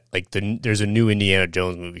 is that, like, there's a new Indiana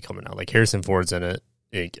Jones movie coming out. Like, Harrison Ford's in it,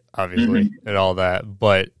 obviously, and all that.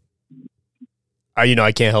 But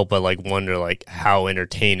I can't help but, like, wonder, like, how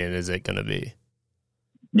entertaining is it going to be?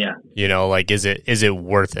 Yeah. Like, is it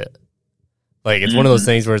worth it? Like, it's one of those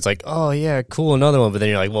things where it's like, oh yeah, cool, another one. But then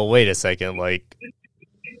you're like, well, wait a second, like,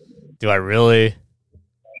 do I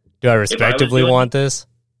respectively want this?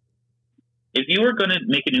 If you were going to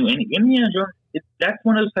make a new Indiana Jones, that's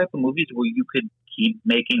one of those type of movies where you could keep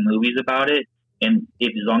making movies about it, and as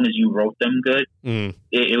long as you wrote them good,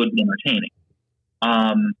 it would be entertaining.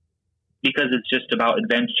 Because it's just about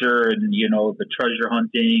adventure and, the treasure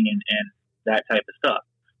hunting and that type of stuff.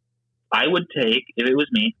 I would take, if it was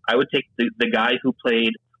me, I would take the guy who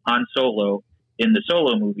played Han Solo in the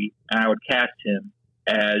Solo movie, and I would cast him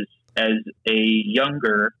as a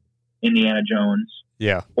younger Indiana Jones.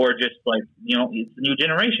 Yeah. Or just like, it's the new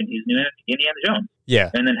generation. He's new Indiana Jones. Yeah.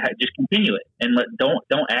 And then just continue it. And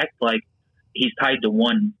don't act like he's tied to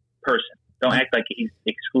one person. Don't act like he's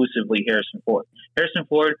exclusively Harrison Ford. Harrison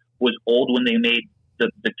Ford was old when they made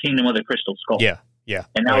the Kingdom of the Crystal Skull. Yeah. Yeah.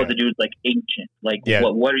 And now the dude's like ancient. Like,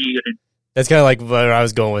 what are you going to... That's kind of like where I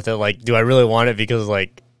was going with it. Like, do I really want it? Because,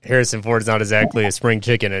 like, Harrison Ford's not exactly a spring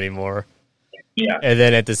chicken anymore. Yeah. And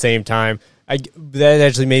then at the same time, that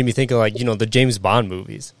actually made me think of, like, the James Bond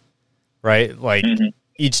movies, right? Like,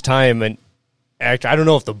 each time an actor, I don't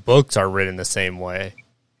know if the books are written the same way,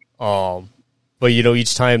 but,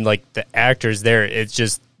 each time, like, the actor's there, it's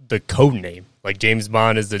just the code name. Like, James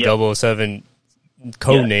Bond is the 007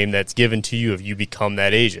 code name that's given to you if you become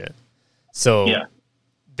that agent. So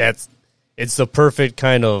it's the perfect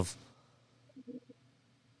kind of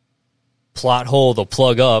plot hole to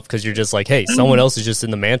plug up, because you're just like, hey, someone else is just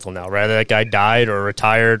in the mantle now. Rather that guy died or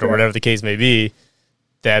retired or whatever the case may be,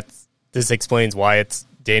 this explains why it's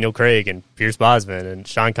Daniel Craig and Pierce Brosnan and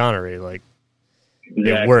Sean Connery. Like,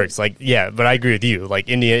 it works. Like, but I agree with you. Like,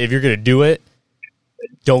 if you're going to do it,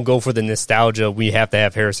 don't go for the nostalgia. We have to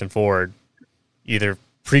have Harrison Ford. Either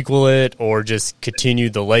prequel it or just continue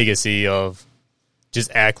the legacy of just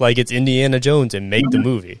act like it's Indiana Jones and make the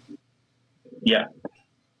movie. Yeah.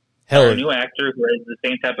 Hell, a new actor who has the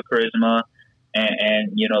same type of charisma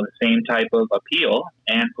and the same type of appeal,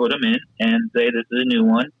 and put them in and say, this is a new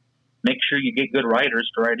one. Make sure you get good writers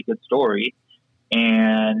to write a good story,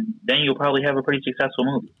 and then you'll probably have a pretty successful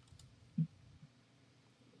movie.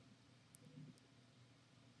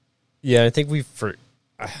 Yeah, I think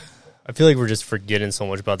I feel like we're just forgetting so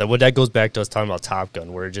much about that. Well, that goes back to us talking about Top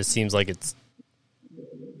Gun, where it just seems like it's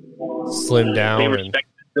slimmed down. They respect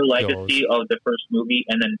the legacy of the first movie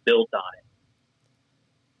and then built on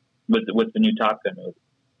it with the new Top Gun movie.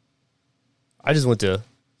 I just went to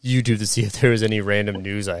YouTube to see if there was any random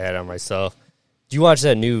news I had on myself. Do you watch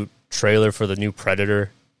that new trailer for the new Predator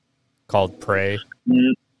called Prey?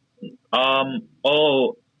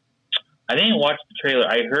 Oh, I didn't watch the trailer.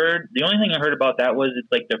 The only thing I heard about that was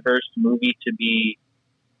it's like the first movie to be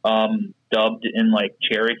dubbed in like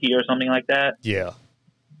Cherokee or something like that. Yeah,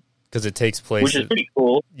 because it takes place, which is pretty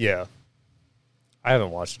cool. Yeah, I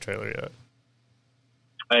haven't watched the trailer yet.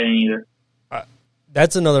 I didn't either.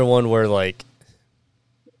 That's another one where like,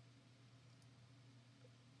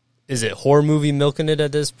 is it horror movie milking it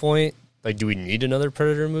at this point? Like, do we need another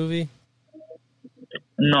Predator movie?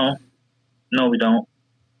 No, we don't.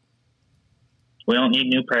 We don't need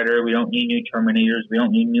new Predator. We don't need new Terminators. We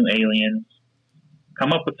don't need new Aliens.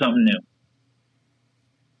 Come up with something new.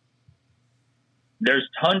 There's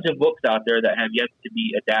tons of books out there that have yet to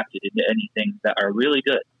be adapted into anything that are really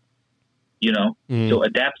good. So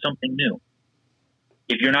adapt something new.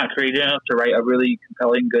 If you're not creative enough to write a really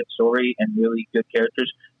compelling, good story and really good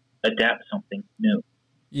characters, adapt something new.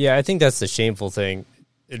 Yeah, I think that's the shameful thing.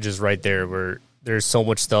 It's just right there where there's so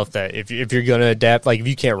much stuff that if you're going to adapt, like if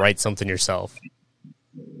you can't write something yourself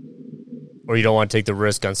or you don't want to take the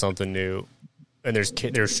risk on something new, and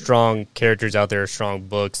there's strong characters out there, strong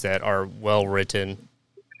books that are well written,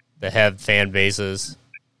 that have fan bases,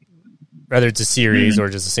 whether it's a series or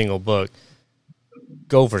just a single book,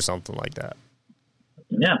 go for something like that.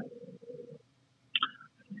 Yeah.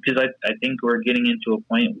 Because I think we're getting into a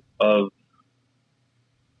point of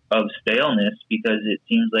staleness because it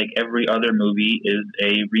seems like every other movie is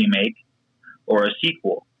a remake or a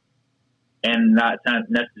sequel. And that's not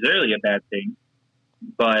necessarily a bad thing,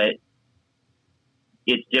 but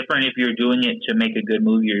it's different if you're doing it to make a good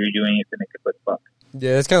movie or you're doing it to make a quick buck.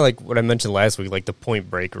 Yeah, that's kind of like what I mentioned last week, like the Point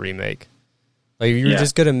Break remake. Like, if you're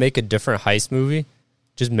just going to make a different heist movie,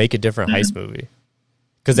 just make a different heist movie.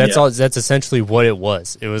 Because that's essentially what it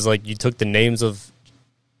was. It was like you took the names of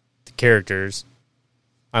the characters.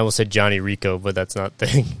 I almost said Johnny Rico, but that's not the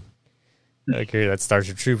thing. Okay, that's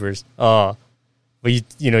Starship Troopers. But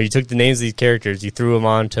you took the names of these characters, you threw them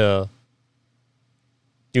onto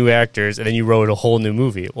new actors, and then you wrote a whole new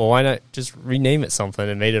movie. Well, why not just rename it something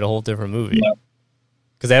and made it a whole different movie?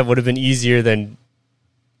 Because that would have been easier than,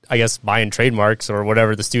 I guess, buying trademarks or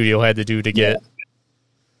whatever the studio had to do to get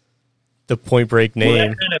the Point Break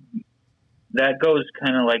name. Well, that goes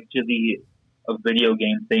kind of like to a video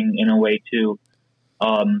game thing in a way too.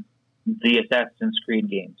 The Assassin's Creed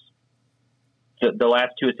games. The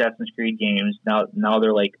last two Assassin's Creed games now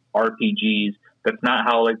they're like RPGs. That's not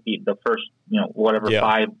how like the first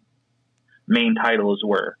 5 main titles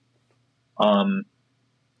were. And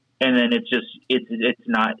then it's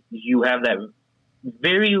not. You have that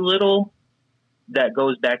very little that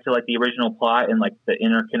goes back to like the original plot and like the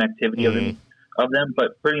interconnectivity of them,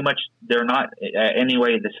 but pretty much they're not any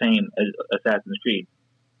way the same as Assassin's Creed.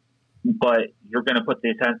 But you're going to put the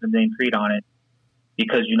Assassin's Creed on it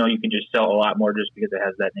because you can just sell a lot more just because it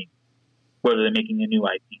has that name, whether they're making a new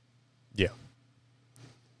IP.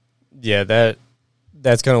 Yeah,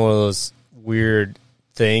 that's kind of one of those weird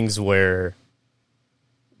things where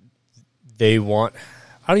I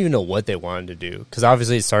don't even know what they wanted to do, because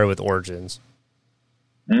obviously it started with Origins.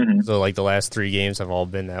 Mm-hmm. So like the last 3 games have all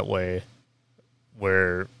been that way,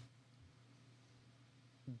 where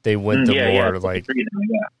they went to like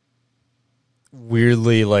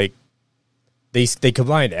weirdly like they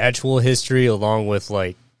combined actual history along with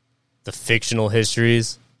like the fictional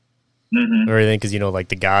histories. Mm-hmm. Everything, because like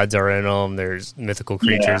the gods are in them, there's mythical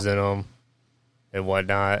creatures in them and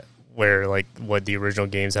whatnot, where like what the original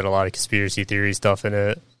games had a lot of conspiracy theory stuff in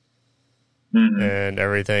it and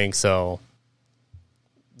everything. So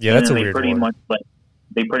that's a weird one.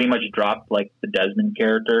 They pretty much dropped like the Desmond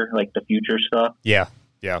character, like the future stuff. Yeah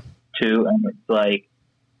too, and it's like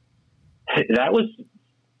that was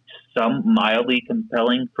some mildly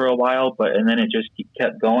compelling for a while, and then it just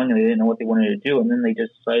kept going, and they didn't know what they wanted to do, and then they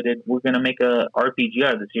just decided we're going to make a RPG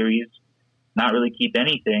out of the series, not really keep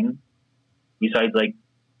anything besides like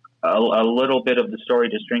a little bit of the story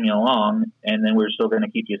to string it along, and then we're still going to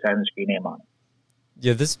keep the Assassin's Creed name on it.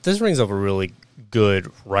 Yeah, this brings up a really good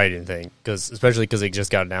writing thing, especially because it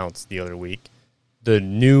just got announced the other week, the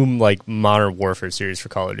new like Modern Warfare series for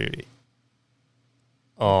Call of Duty.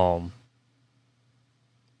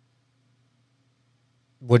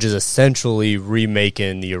 Which is essentially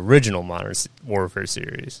remaking the original Modern Warfare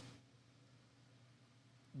series.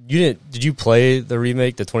 Did you play the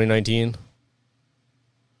remake, the 2019?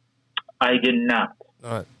 I did not.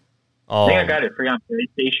 I think I got it free on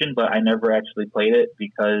PlayStation, but I never actually played it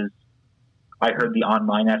because I heard the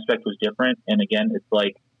online aspect was different. And again, it's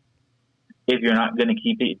like, if you're not going to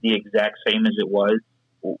keep it the exact same as it was,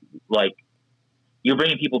 like, you're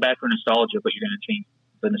bringing people back for nostalgia, but you're going to change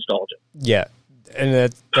the nostalgia. Yeah.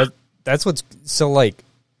 And that's what's so like.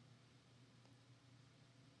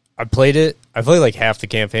 I played like half the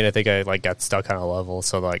campaign. I think I like got stuck on a level,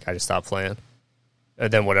 so like I just stopped playing.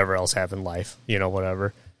 And then whatever else happened, life,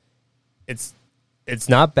 whatever. It's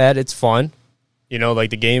not bad. It's fun,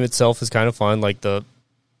 like the game itself is kind of fun. Like the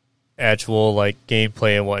actual like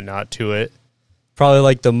gameplay and whatnot to it. Probably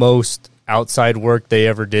like the most outside work they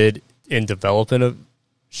ever did in developing a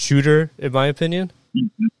shooter, in my opinion,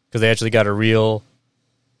 because they actually got a real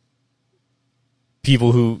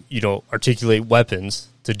people who articulate weapons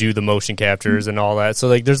to do the motion captures and all that. So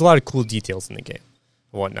like there's a lot of cool details in the game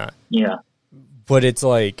and whatnot. Yeah. But it's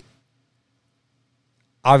like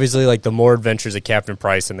obviously like the more adventures of Captain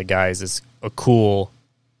Price and the guys is a cool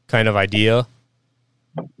kind of idea.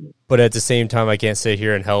 But at the same time I can't sit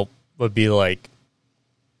here and help but be like,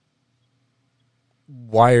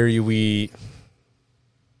 why are we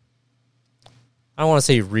I don't want to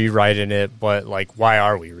say rewriting it, but like why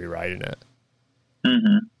are we rewriting it?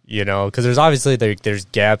 Mm-hmm. Because there's obviously there's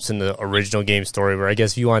gaps in the original game story where I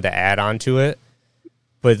guess if you wanted to add on to it,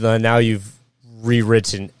 but now you've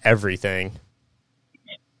rewritten everything.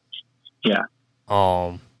 Yeah.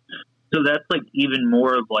 So that's like even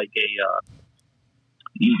more of like a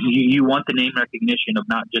you want the name recognition of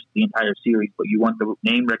not just the entire series, but you want the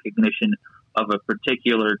name recognition of a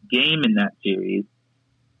particular game in that series.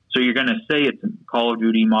 So you're going to say it's Call of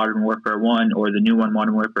Duty Modern Warfare 1 or the new one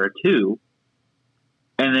Modern Warfare 2.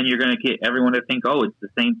 And then you're going to get everyone to think, oh, it's the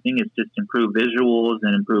same thing. It's just improved visuals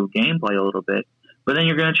and improved gameplay a little bit. But then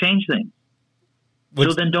you're going to change things.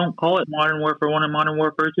 So then don't call it Modern Warfare 1 and Modern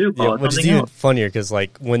Warfare 2. Call it which something is even else. funnier because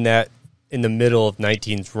like when that in the middle of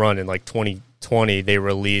 19's run in like 2020, they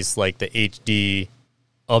released like the HD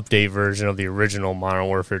update version of the original Modern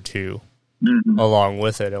Warfare 2 along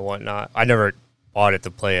with it and whatnot. I never bought it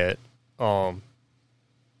to play it or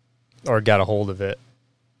got a hold of it.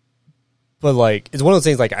 But, like, it's one of those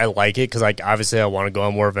things, like, I like it because, like, obviously I want to go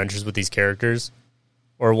on more adventures with these characters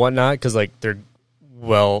or whatnot because, like, they're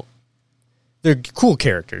cool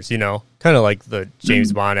characters, kind of like the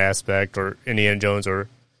James Bond aspect or Indiana Jones or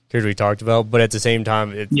character we talked about. But at the same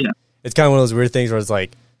time, it's kind of one of those weird things where it's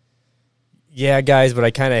like, yeah, guys, but I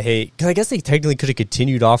kind of hate because I guess they technically could have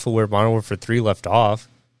continued off of where Modern Warfare 3 left off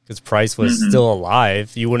because Price was still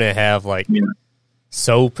alive. You wouldn't have, like,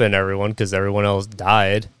 Soap and everyone because everyone else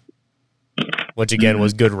died. Which again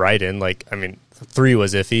was good writing. Like, I mean, 3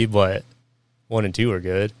 was iffy, but 1 and 2 were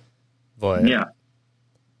good. But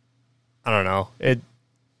I don't know.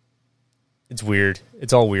 It's weird.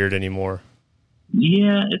 It's all weird anymore.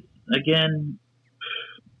 Yeah, again,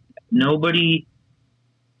 nobody.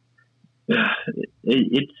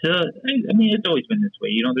 It's I mean, it's always been this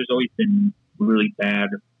way. There's always been really bad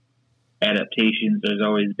adaptations. There's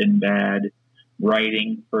always been bad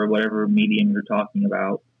writing for whatever medium you're talking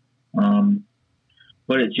about.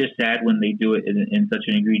 But it's just sad when they do it in such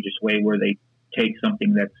an egregious way where they take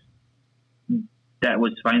something that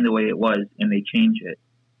was fine the way it was and they change it.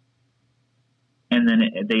 And then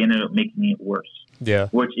they ended up making it worse. Yeah.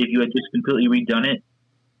 Which if you had just completely redone it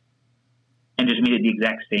and just made it the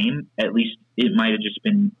exact same, at least it might have just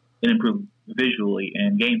been improved visually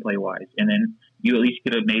and gameplay wise. And then you at least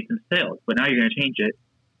could have made some sales. But now you're going to change it.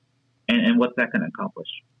 And what's that going to accomplish?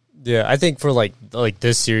 Yeah, I think for like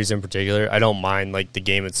this series in particular, I don't mind like the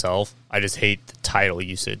game itself. I just hate the title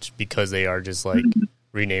usage because they are just like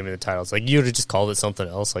renaming the titles. Like you would have just called it something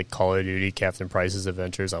else, like Call of Duty Captain Price's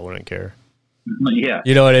Adventures. I wouldn't care. Yeah,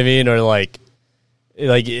 you know what I mean? Or like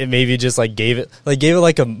it maybe just like gave it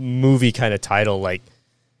like a movie kind of title, like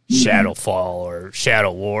Shadowfall or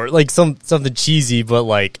Shadow War, like something cheesy, but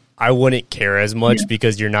like I wouldn't care as much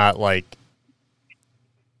because you're not like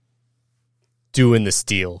doing the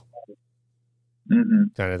steal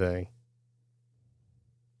kind of thing.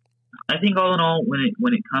 I think all in all,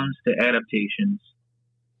 when it comes to adaptations,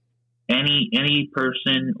 any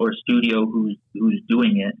person or studio who's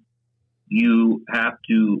doing it, you have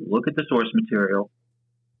to look at the source material.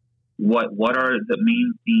 What are the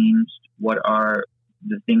main themes? What are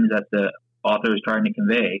the things that the author is trying to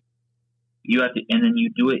convey? You have to, and then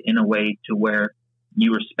you do it in a way to where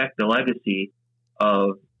you respect the legacy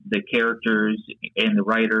of the characters and the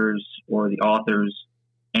writers or the authors,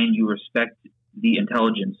 and you respect the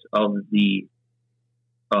intelligence of the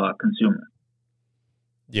consumer.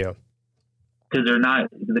 Yeah, because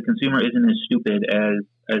the consumer isn't as stupid as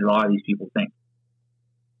a lot of these people think.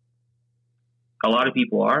 A lot of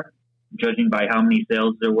people are, judging by how many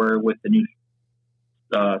sales there were with the new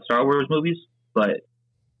Star Wars movies, but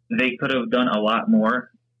they could have done a lot more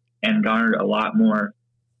and garnered a lot more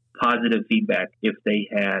positive feedback if they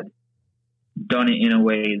had done it in a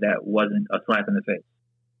way that wasn't a slap in the face.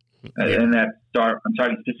 and that's I'm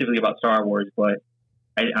talking specifically about Star Wars, but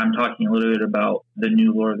I'm talking a little bit about the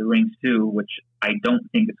new Lord of the Rings too, which I don't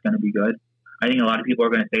think it's going to be good. I think a lot of people are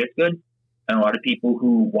going to say it's good, and a lot of people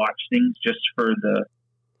who watch things just for the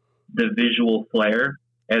visual flair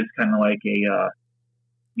as kind of like a,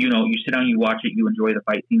 you sit down, you watch it, you enjoy the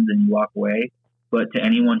fight scenes, and you walk away. But to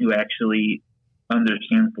anyone who actually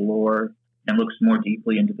understands the lore and looks more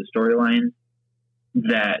deeply into the storyline,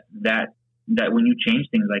 that when you change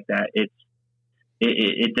things like that,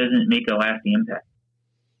 it doesn't make a lasting impact.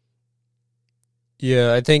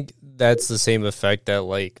 Yeah, I think that's the same effect that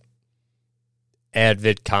like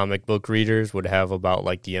avid comic book readers would have about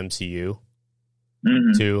like the MCU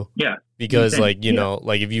too. Yeah. Because like, know,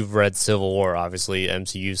 like if you've read Civil War, obviously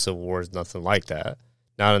MCU Civil War is nothing like that.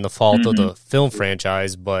 Not in the fault of the film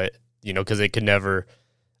franchise, but because it could never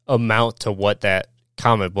amount to what that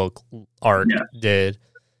comic book arc did.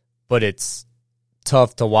 But it's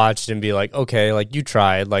tough to watch and be like, okay, like you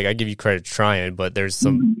tried, like I give you credit trying, but there's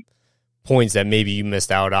some points that maybe you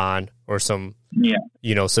missed out on, or some,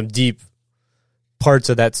 some deep parts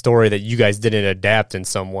of that story that you guys didn't adapt in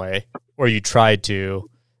some way, or you tried to,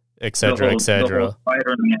 et cetera, et cetera.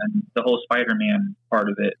 The whole Spider-Man part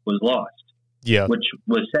of it was lost. Yeah. Which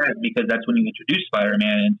was sad because that's when you introduced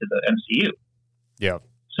Spider-Man into the MCU. Yeah.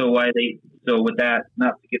 So with that,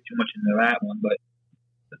 not to get too much into that one, but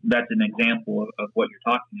that's an example of what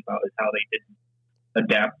you're talking about, is how they didn't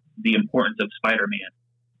adapt the importance of Spider-Man.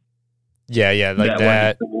 Yeah, like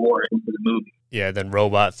that. The war into the movie. Yeah, then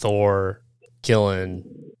Robot Thor killing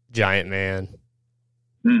Giant Man,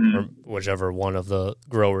 or whichever one of the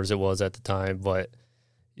growers it was at the time. But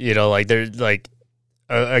like they're like,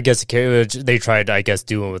 I guess they tried, I guess,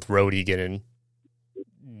 doing with Rhodey getting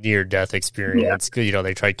near-death experience. Yeah.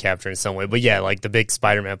 They tried capturing some way. But yeah, like the big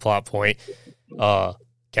Spider-Man plot point,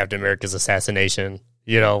 Captain America's assassination,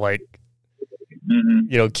 like,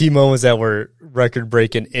 key moments that were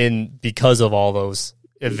record-breaking in because of all those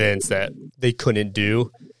events that they couldn't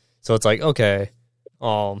do. So it's like, okay.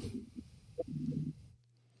 But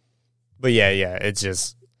yeah, it's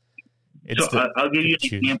just... I'll give you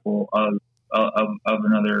an example of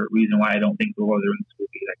another reason why I don't think the Lord of the Rings will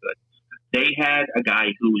be that good. They had a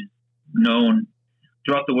guy who was known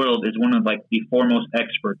throughout the world as one of like the foremost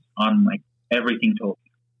experts on like everything Tolkien.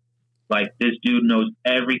 Like this dude knows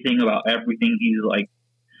everything about everything. He's like,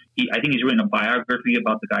 I think he's written a biography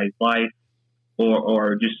about the guy's life,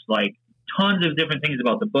 or just like tons of different things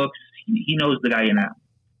about the books. He knows the guy in and out.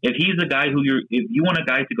 If he's the guy if you want a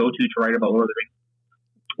guy to go to write about Lord of the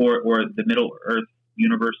Rings or the Middle Earth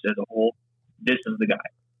universe as a whole, this is the guy.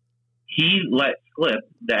 He let slip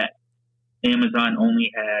that Amazon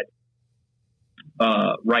only had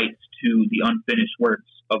rights to the unfinished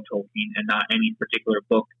works of Tolkien and not any particular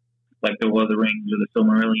book like the Lord of the Rings or the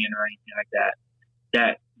Silmarillion or anything like that.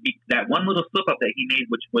 That one little slip up that he made,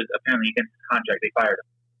 which was apparently against his contract, they fired him.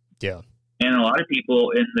 Yeah. And a lot of people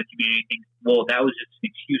in the community think, well, that was just an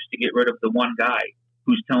excuse to get rid of the one guy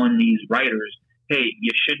who's telling these writers, hey,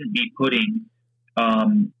 you shouldn't be putting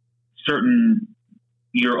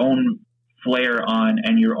your own flair on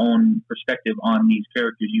and your own perspective on these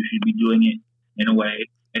characters. You should be doing it in a way.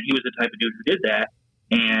 And he was the type of dude who did that,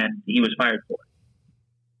 and he was fired for it.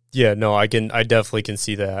 Yeah, no, I definitely can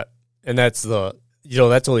see that. And that's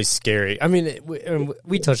that's always scary. I mean,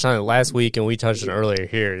 we touched on it last week, and we touched on it earlier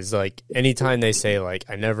here. Is like anytime they say like,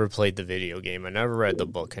 I never played the video game, I never read the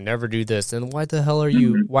book, I never do this, then why the hell are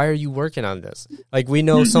you? Why are you working on this? Like we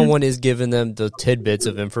know someone is giving them the tidbits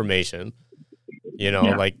of information.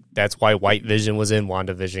 Like that's why White Vision was in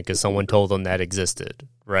WandaVision, because someone told them that existed,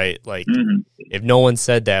 right? Like if no one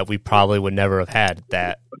said that, we probably would never have had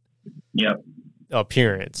that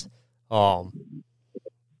appearance. But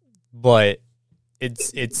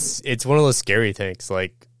it's one of those scary things.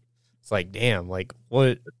 Like it's like, damn, like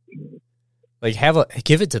what? Like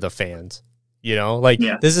give it to the fans.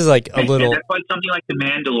 This is like a little. That's why something like The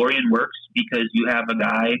Mandalorian works, because you have a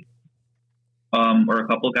guy, or a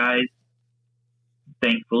couple guys,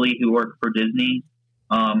 thankfully, who work for Disney,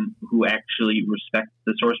 who actually respect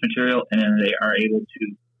the source material, and then they are able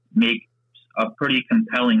to make a pretty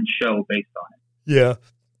compelling show based on it. Yeah,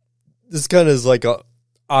 this kind of is like a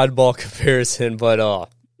oddball comparison, but I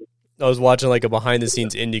was watching like a behind the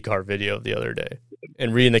scenes IndyCar video the other day,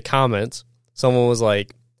 and reading the comments, someone was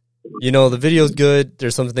like, the video's good,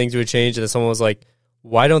 there's some things we would change, and then someone was like,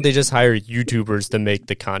 why don't they just hire YouTubers to make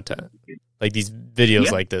the content? Like these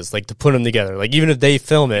videos like this, like to put them together. Like even if they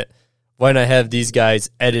film it, why not have these guys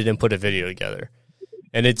edit and put a video together?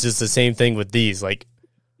 And it's just the same thing with these. Like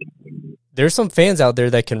there's some fans out there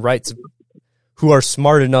that can write, who are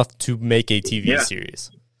smart enough to make a TV series.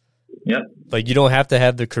 Yep. Like, you don't have to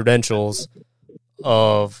have the credentials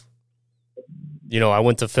of, I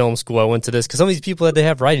went to film school, I went to this. Because some of these people that they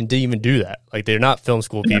have writing didn't even do that. Like, they're not film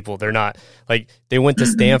school people. They're not, like, they went to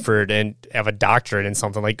Stanford and have a doctorate in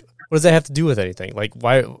something. Like, what does that have to do with anything? Like,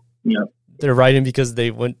 why? Yeah. They're writing because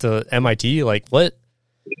they went to MIT? Like, what?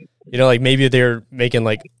 Like, maybe they're making,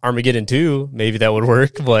 like, Armageddon 2. Maybe that would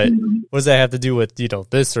work. But what does that have to do with,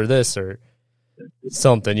 this or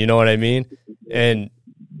something? You know what I mean?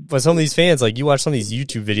 But some of these fans, like, you watch some of these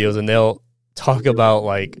YouTube videos and they'll talk about,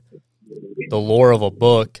 like, the lore of a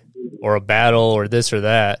book or a battle or this or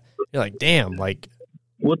that. You're like, damn, like.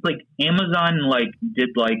 Well, it's like Amazon, like, did,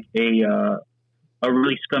 like, a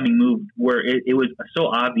really scumming move where it was so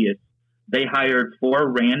obvious. They hired 4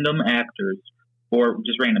 random actors, or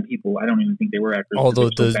just random people. I don't even think they were actors. Oh,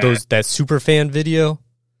 that super fan video?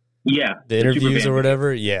 Yeah. The interviews or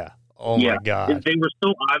whatever? Yeah. Oh, yeah. My God. They were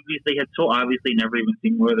so obvious. They had so obviously never even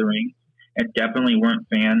seen Lord of the Rings and definitely weren't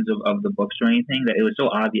fans of the books or anything, that it was so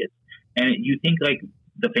obvious. And you think, like,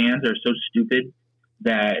 the fans are so stupid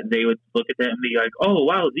that they would look at that and be like, oh,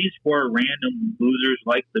 wow, these 4 random losers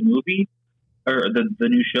like the movie or the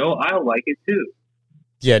new show. I'll like it too.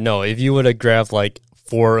 Yeah, no, if you would have grabbed, like,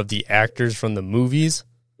 4 of the actors from the movies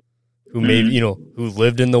who maybe, who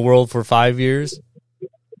lived in the world for 5 years.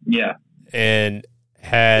 Yeah. And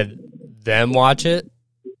had them watch it,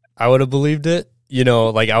 I would have believed it.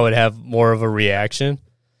 Like, I would have more of a reaction.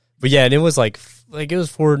 But yeah, and it was like it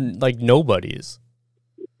was for, like, nobodies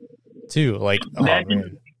too. Like, oh, man.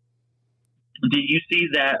 Did you see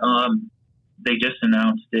that they just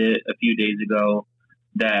announced it a few days ago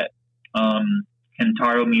that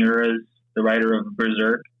Kentaro Miura's, the writer of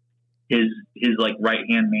Berserk, his like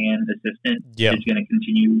right-hand man assistant is going to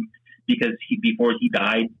continue because before he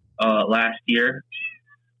died last year.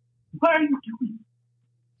 What are you doing?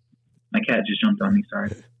 My cat just jumped on me.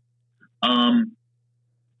 Sorry.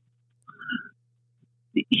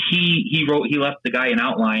 He left the guy an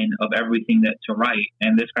outline of everything to write,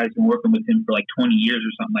 and this guy's been working with him for like 20 years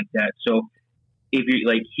or something like that. So if you're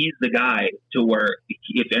like, he's the guy to where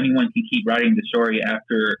if anyone can keep writing the story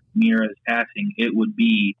after Miura's passing, it would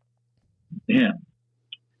be him.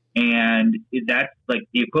 And that's like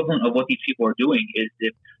the equivalent of what these people are doing. Is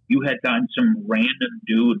if you had gotten some random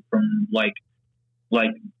dude from like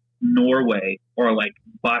Norway or like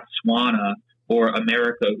Botswana or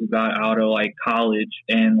America who got out of like college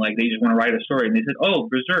and like they just want to write a story, and they said, "Oh,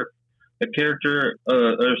 Berserk, a character,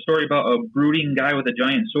 a story about a brooding guy with a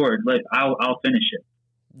giant sword. Like I'll finish it."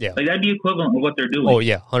 Yeah, like that'd be equivalent of what they're doing. Oh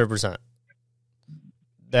yeah, 100%.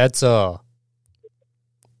 That's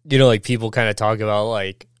like people kind of talk about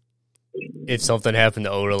like if something happened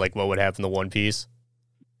to Oda, like what would happen to One Piece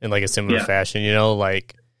in like a similar fashion,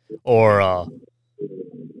 like or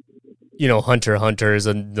Hunter x Hunter is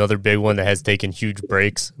another big one that has taken huge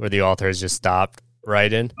breaks where the author has just stopped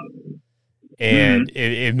writing. And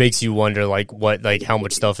it makes you wonder, like, how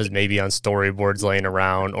much stuff is maybe on storyboards laying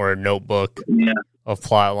around or a notebook of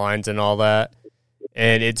plot lines and all that.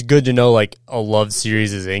 And it's good to know, like, a love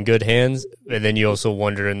series is in good hands. And then you also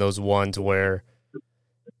wonder in those ones where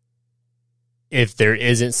if there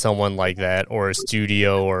isn't someone like that or a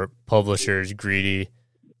studio or publisher is greedy,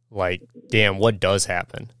 like, damn, what does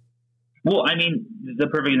happen? Well, I mean, the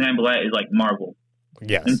perfect example of that is, like, Marvel.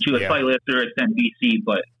 Yes. And to a slightly lesser extent, DC,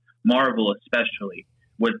 but Marvel especially,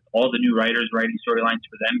 with all the new writers writing storylines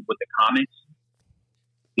for them with the comics,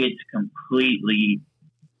 it's completely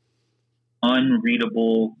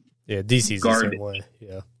unreadable. Yeah, DC's garbage. The same way.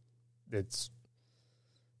 Yeah, it's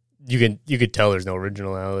you could tell there's no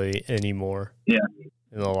originality anymore. Yeah,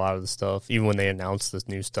 in a lot of the stuff. Even when they announce this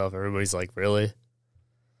new stuff, everybody's like, "Really?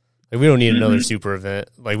 Like, we don't need another super event.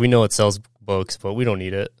 Like, we know it sells books, but we don't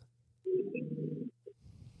need it."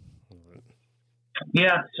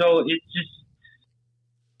 Yeah, so it's just,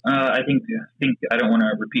 I think I don't want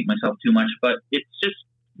to repeat myself too much, but it's just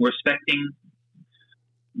respecting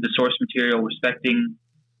the source material, respecting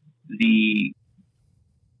the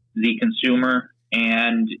consumer,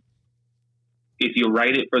 and if you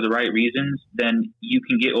write it for the right reasons, then you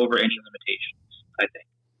can get over any limitations, I think.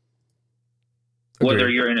 Agreed. Whether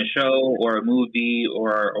you're in a show or a movie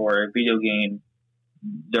or a video game,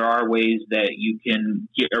 there are ways that you can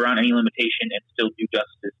get around any limitation and still do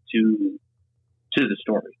justice to the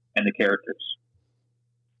story and the characters.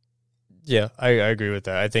 Yeah, I agree with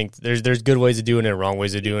that. I think there's good ways of doing it, wrong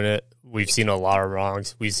ways of doing it. We've seen a lot of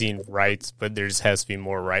wrongs. We've seen rights, but there just has to be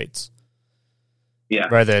more rights. Yeah.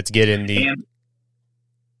 Rather, it's getting the...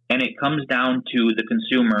 And it comes down to the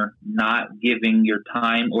consumer not giving your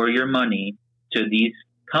time or your money to these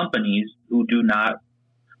companies who do not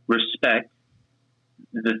respect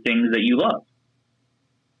the things that you love.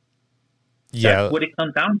 Yeah. That's what it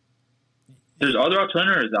comes down to. There's other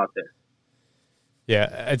alternatives out there.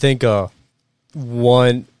 Yeah, I think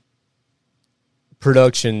one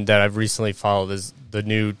production that I've recently followed is the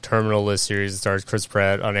new Terminal List series that stars Chris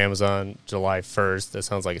Pratt on Amazon July 1st. That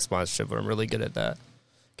sounds like a sponsorship, but I'm really good at that.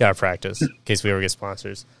 Gotta practice in case we ever get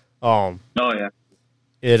sponsors. Oh yeah.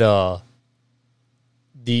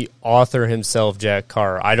 The author himself, Jack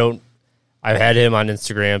Carr, I've had him on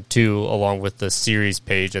Instagram too, along with the series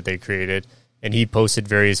page that they created, and he posted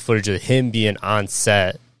various footage of him being on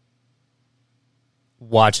set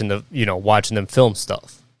watching them film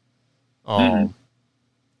stuff.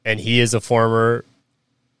 And he is a former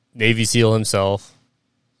Navy SEAL himself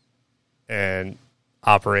and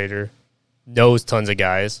operator, knows tons of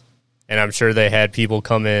guys, and I'm sure they had people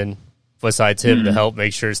come in besides him to help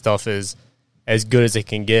make sure stuff is as good as it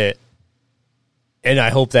can get. And I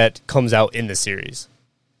hope that comes out in the series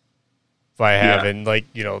by having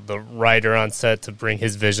the writer on set to bring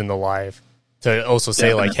his vision to life, to also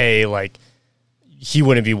say hey, he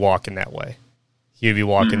wouldn't be walking that way. He would be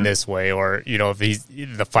walking this way, or, if he's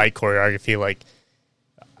the fight choreography,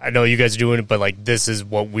 I know you guys are doing it, but this is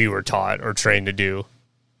what we were taught or trained to do.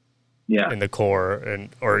 Yeah. In the Corps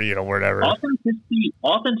or whatever.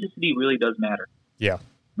 Authenticity really does matter. Yeah.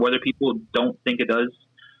 Whether people don't think it does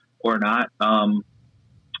or not,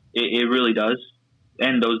 it really does.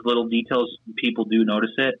 And those little details, people do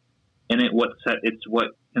notice it. And it's what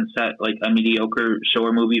can set a mediocre show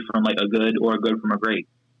or movie from a good, or a good from a great.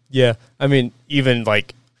 Yeah, I mean, even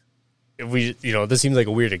if we, this seems like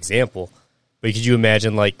a weird example, but could you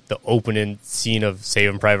imagine the opening scene of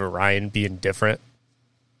Saving Private Ryan being different?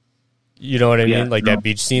 You know what I mean? That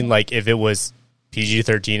beach scene, if it was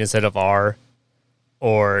PG-13 instead of R,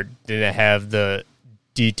 or didn't it have the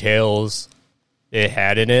details it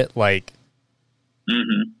had in it?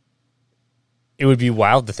 It would be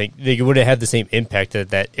wild to think it wouldn't have the same impact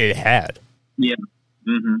that it had. Yeah.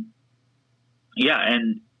 Yeah,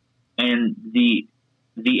 and the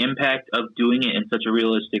impact of doing it in such a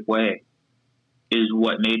realistic way is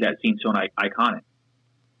what made that scene so iconic.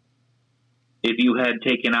 If you had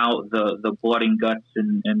taken out the blood and guts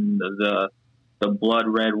and the blood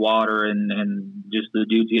red water and just the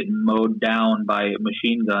dudes getting mowed down by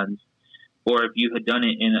machine guns, or if you had done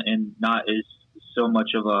it in not as so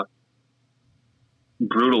much of a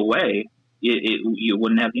brutal way, you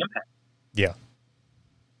wouldn't have the impact.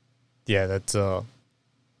 Yeah, that's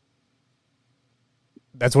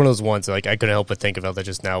one of those ones I couldn't help but think about that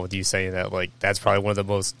just now with you saying that. That's probably one of the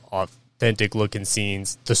most authentic looking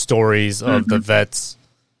scenes. The stories of the vets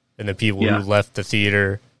and the people who left the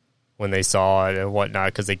theater when they saw it and whatnot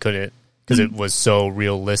because they couldn't, because it was so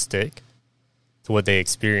realistic to what they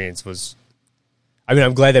experienced.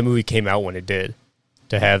 I'm glad that movie came out when it did,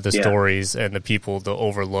 to have the stories and the people to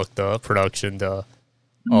overlook the production to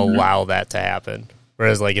allow that to happen.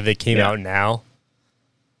 Whereas if it came out now,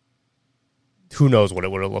 who knows what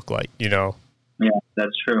it would have looked like, Yeah,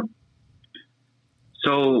 that's true.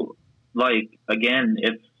 So, again,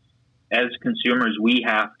 if as consumers we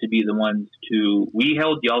have to be the ones we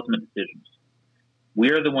held the ultimate decisions.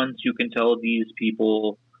 We're the ones who can tell these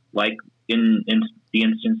people, in the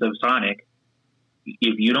instance of Sonic,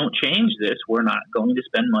 if you don't change this, we're not going to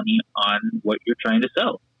spend money on what you're trying to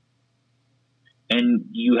sell. And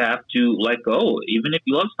you have to let go, even if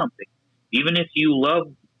you love something. Even if you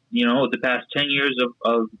love, the past 10 years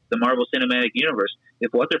of the Marvel Cinematic Universe,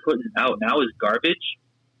 if what they're putting out now is garbage,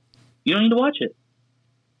 you don't need to watch it.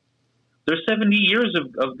 There's 70 years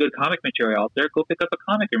of good comic material out there. Go pick up a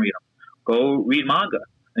comic and read them. Go read manga.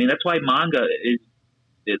 That's why manga is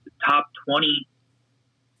the top 20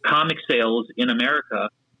 comic sales in America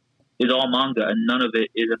is all manga, and none of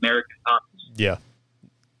it is American comics.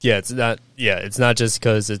 Yeah, it's not just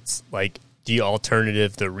because it's the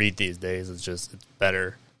alternative to read these days. It's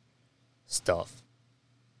better stuff.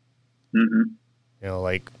 I don't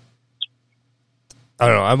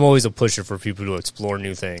know. I'm always a pusher for people to explore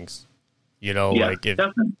new things. If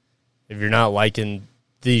you're not liking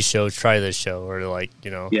these shows, try this show, or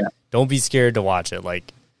don't be scared to watch it.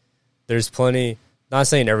 There's plenty. Not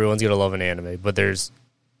saying everyone's gonna love an anime, but there's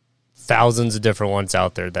thousands of different ones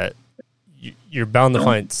out there that you're bound to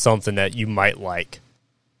find something that you might like.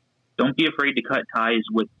 Don't be afraid to cut ties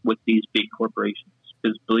with these big corporations,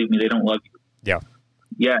 because believe me, they don't love you.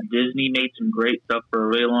 Yeah, Disney made some great stuff for a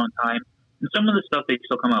really long time, and some of the stuff they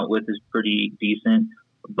still come out with is pretty decent,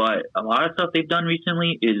 but a lot of stuff they've done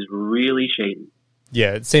recently is really shady.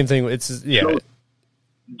 Yeah, same thing. So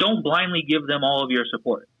don't blindly give them all of your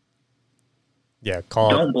support. Yeah, call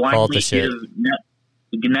it the shit.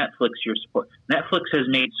 Netflix your support. Netflix has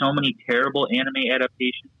made so many terrible anime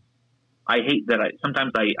adaptations. I hate that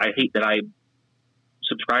I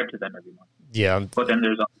subscribe to them every month. Yeah. But then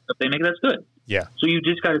there's stuff they make that's good. Yeah. So you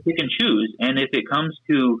just got to pick and choose. And if it comes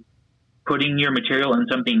to putting your material in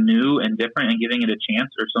something new and different and giving it a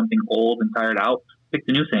chance, or something old and tired out, pick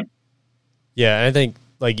the new thing. Yeah, and I think,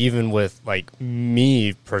 like, even with, like,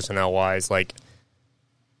 me personnel-wise, like,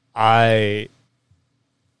 I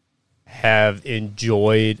have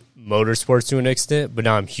enjoyed motorsports to an extent, but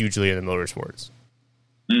now I'm hugely into motorsports.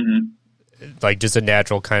 Mm-hmm. Like, just a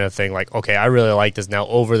natural kind of thing. Like, okay, I really like this now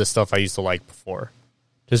over the stuff I used to like before.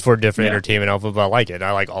 Just for different entertainment output, but I like it.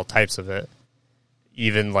 I like all types of it.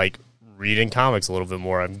 Even, like, reading comics a little bit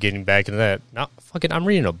more. I'm getting back into that. I'm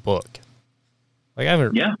reading a book. Like, I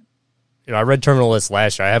haven't... Yeah. You know, I read Terminal List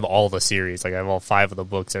last year. I have all the series. Like, I have all 5 of the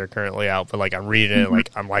books that are currently out. But, like, I'm reading it.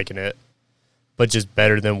 Like, I'm liking it. But just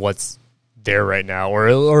better than what's there right now. Or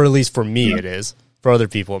at least for me, it is. For other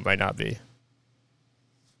people, it might not be.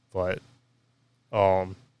 But,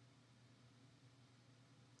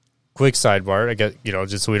 quick sidebar. I guess, you know,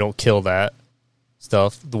 just so we don't kill that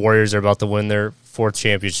stuff. The Warriors are about to win their 4th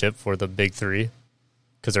championship for the Big Three.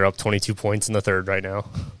 Because they're up 22 points in the 3rd right now.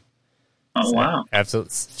 Oh, so wow.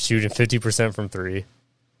 Absolutely shooting 50% from 3.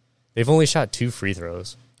 They've only shot 2 free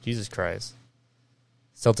throws. Jesus Christ.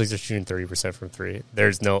 Celtics are shooting 30% from 3.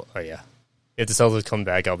 There's no... Oh, yeah. If the Celtics come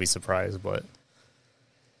back, I'll be surprised, but...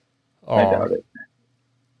 I doubt it.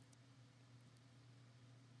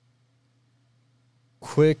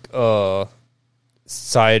 Quick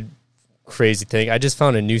side crazy thing. I just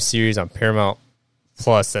found a new series on Paramount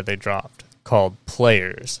Plus that they dropped called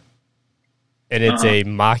Players. And it's a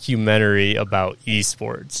mockumentary about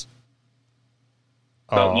esports.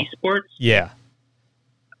 About esports? Yeah.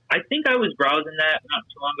 I think I was browsing that not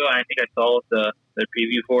too long ago, and I think I saw the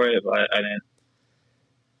preview for it, but I didn't.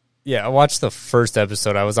 Yeah, I watched the first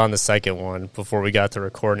episode. I was on the second one before we got to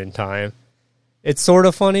record in time. It's sort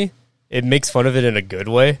of funny. It makes fun of it in a good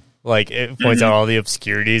way. Like, it points out all the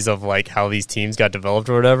obscurities of, like, how these teams got developed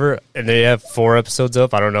or whatever. And they have 4 episodes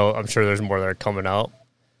up. I don't know. I'm sure there's more that are coming out.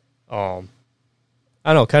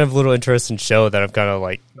 I don't know, kind of a little interesting show that I'm kind of,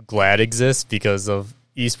 like, glad exists because of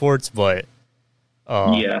esports, but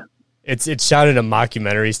it's shot in a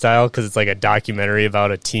mockumentary style because it's like a documentary about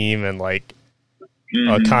a team and, like,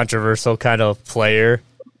 a controversial kind of player,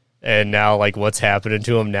 and now, like, what's happening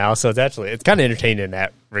to him now. So it's kind of entertaining in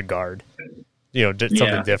that regard. You know,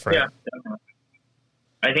 something different. Yeah, definitely.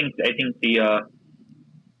 I think the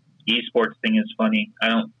esports thing is funny. I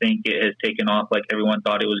don't think it has taken off like everyone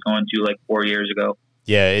thought it was going to, like, 4 years ago.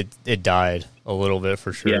 Yeah, it died a little bit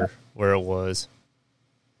for sure where it was.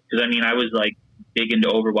 Because, I mean, I was, like, big into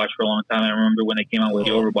Overwatch for a long time. I remember when they came out with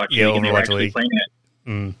the Overwatch League, and they were actually playing it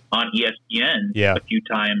on ESPN a few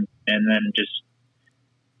times. And then just,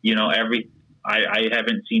 you know, I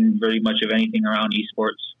haven't seen very much of anything around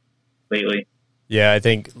esports lately. Yeah, I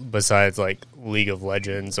think besides, like, League of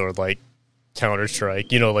Legends or, like,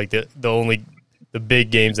 Counter-Strike, you know, like, the big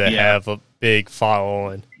games that have a big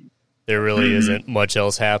following, there really isn't much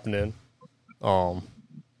else happening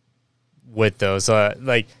with those. So,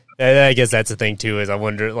 like, I guess that's the thing, too, is I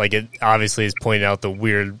wonder, like, it obviously is pointing out the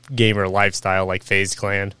weird gamer lifestyle like FaZe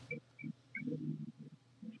Clan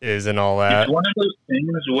is and all that. It's one of those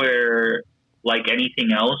things where, like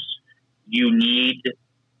anything else, you need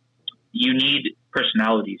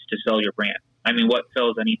personalities to sell your brand. I mean, what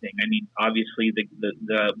sells anything? I mean, obviously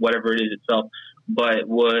the whatever it is itself, but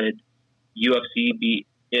would UFC be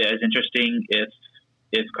as interesting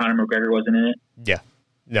if Conor McGregor wasn't in it? Yeah.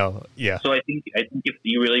 No. Yeah. So I think if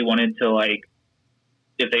you really wanted to, like,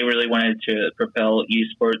 if they really wanted to propel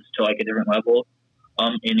esports to, like, a different level,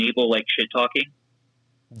 enable, like, shit talking.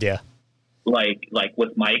 Yeah. Like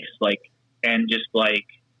with mics, like, and just, like,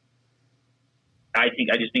 I just think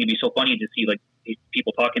it'd be so funny to see, like, these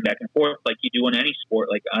people talking back and forth like you do in any sport,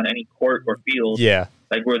 like on any court or field. Yeah.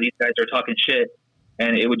 Like where these guys are talking shit,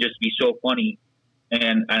 and it would just be so funny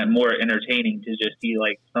and more entertaining to just see,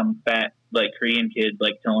 like, some fat, like, Korean kid,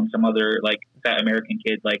 like, telling some other, like, fat American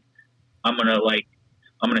kid, like, I'm gonna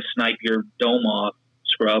snipe your dome off,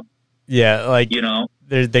 scrub. Yeah, like, you know,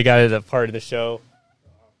 they got it a part of the show.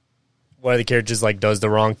 One of the characters, like, does the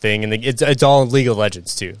wrong thing, and it's all in League of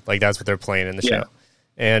Legends too. Like, that's what they're playing in the show,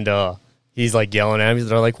 and he's, like, yelling at me.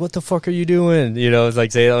 They're like, "What the fuck are you doing?" You know, it's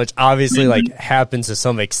like, which obviously like happens to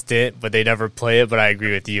some extent, but they never play it. But I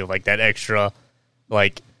agree with you, like, that extra,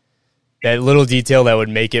 like, that little detail that would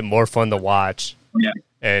make it more fun to watch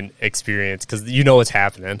and experience because you know what's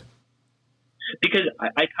happening. Because I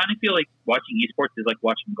kind of feel like watching esports is like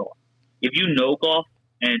watching golf. If you know golf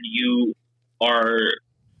and you are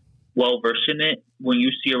well versed in it, when you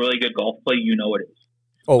see a really good golf play, you know it is.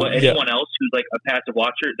 Oh, but anyone else who's like a passive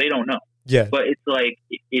watcher, they don't know. Yeah. But it's like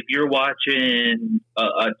if you're watching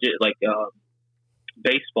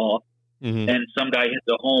baseball and some guy hits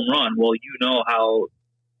a home run, well, you know how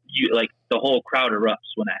the whole crowd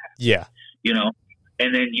erupts when that happens. Yeah. You know,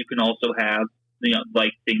 and then you can also have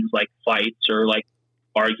like things like fights or like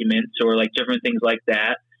arguments or like different things like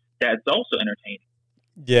that. That's also entertaining.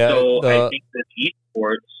 Yeah. So I think that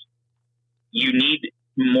esports, you need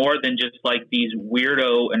more than just like these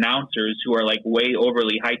weirdo announcers who are like way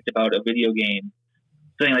overly hyped about a video game,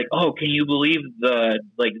 saying like, "Oh, can you believe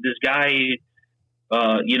this guy,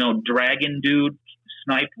 dragon dude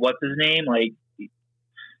sniped what's his name?" Like,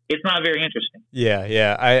 it's not very interesting. Yeah.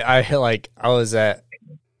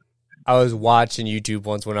 I was watching YouTube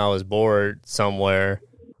once when I was bored somewhere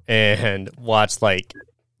and watched like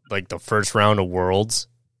the first round of Worlds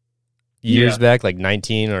years back, like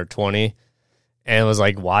 19 or 20, and was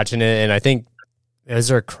like watching it. And I think, is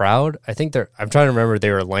there a crowd? I'm trying to remember if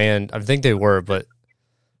they were land. I think they were, but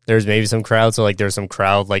there's maybe some crowd. So like there's some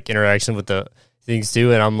crowd like interaction with the things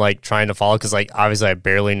too. And I'm like trying to follow because like obviously I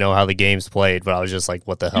barely know how the game's played, but I was just like,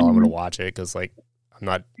 what the hell? I'm going to watch it because like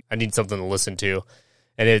I need something to listen to.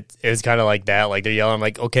 And it was kind of like that. Like they're yelling. I'm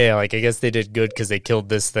like, okay, like I guess they did good because they killed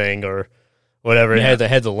this thing or whatever. Yeah. I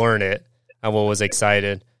had to learn it. I was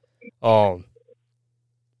excited. But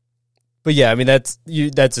yeah, I mean that's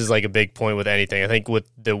just like a big point with anything. I think with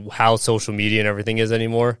how social media and everything is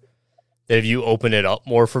anymore, that if you open it up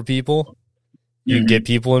more for people, you can get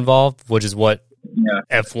people involved, which is what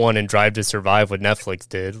F1 and Drive to Survive with Netflix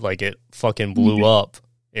did. Like it fucking blew up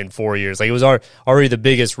in 4 years. Like it was already the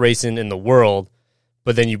biggest racing in the world,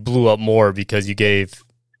 but then you blew up more because you gave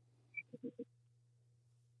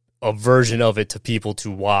a version of it to people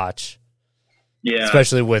to watch. Yeah.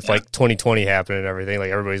 Especially with like 2020 happening and everything. Like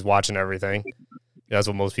everybody's watching everything. That's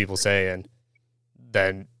what most people say. And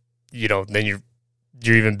then, then you're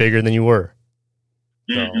even bigger than you were.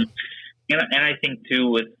 Mm-hmm. So. And I think too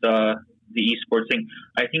with the esports thing,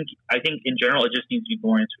 I think in general it just needs to be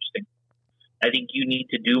more interesting. I think you need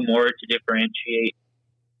to do more to differentiate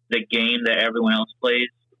the game that everyone else plays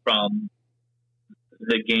from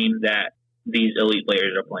the game that these elite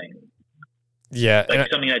players are playing. Yeah. Like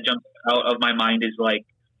something that jumps out of my mind is like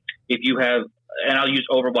if you have, and I'll use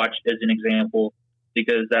Overwatch as an example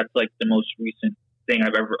because that's like the most recent thing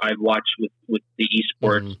I've watched with the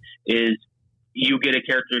esports is you get a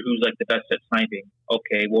character who's like the best at sniping.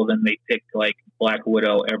 Okay, well then they pick like Black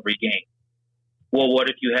Widow every game. Well, what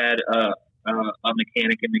if you had a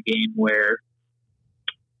mechanic in the game where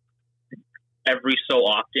every so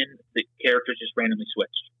often the characters just randomly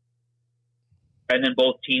switched, and then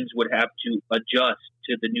both teams would have to adjust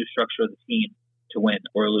to the new structure of the team to win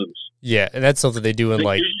or lose. Yeah, and that's something they do in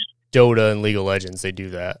like Dota and League of Legends. They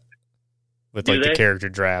do that with like the character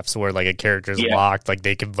drafts where like a character's locked, like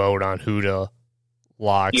they can vote on who to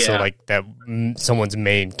lock, so like that someone's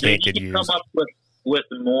main can't get used. Come up with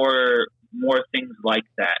more things like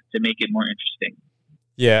that to make it more interesting.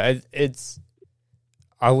 Yeah,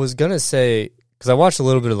 I was gonna say because I watched a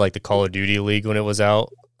little bit of like the Call of Duty League when it was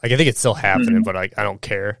out. Like I think it's still happening, but like I don't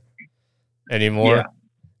care anymore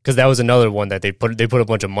because that was another one that they put a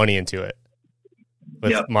bunch of money into it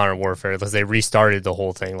with Modern Warfare. Because they restarted the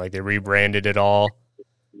whole thing, like they rebranded it all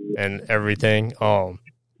and everything. You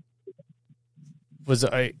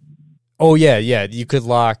could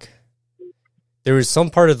lock. There was some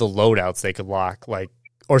part of the loadouts they could lock, like,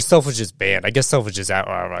 or stuff was just banned. I guess stuff was just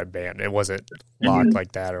outright banned. It wasn't locked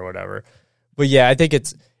like that or whatever. But yeah, I think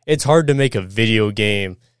it's hard to make a video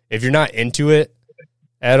game if you're not into it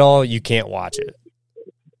at all. You can't watch it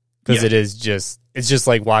because it's just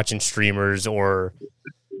like watching streamers or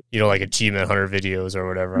like achievement hunter videos or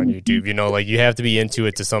whatever on YouTube. Like you have to be into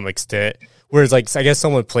it to some extent. Whereas like I guess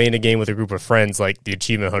someone playing a game with a group of friends like the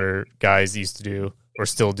achievement hunter guys used to do or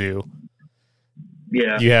still do.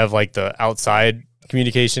 Yeah, you have like the outside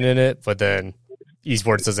communication in it, but then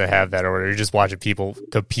esports doesn't have that, or you're just watching people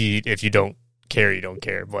compete. If you don't care, you don't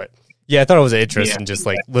care. But yeah, I thought it was an interesting, just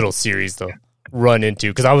like little series to run into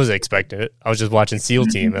because I wasn't expecting it. I was just watching SEAL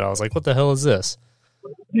Team, and I was like, "What the hell is this?"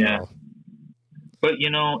 Yeah, but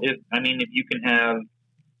if you can have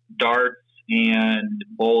darts and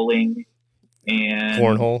bowling and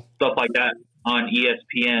cornhole stuff like that on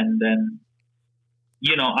ESPN, then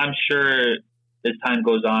I'm sure as time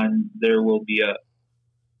goes on, there will be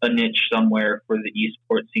a niche somewhere for the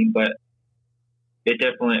esports scene, but it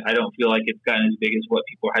definitely, I don't feel like it's gotten as big as what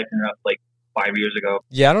people were hyping it up like 5 years ago.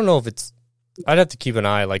 Yeah, I don't know if I'd have to keep an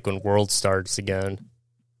eye like when World starts again.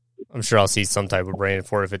 I'm sure I'll see some type of brand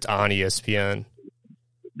for it if it's on ESPN.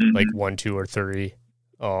 like 1, 2, or 3.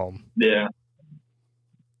 Yeah.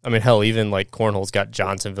 I mean, hell, even like Cornhole's got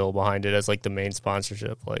Johnsonville behind it as like the main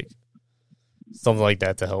sponsorship, like something like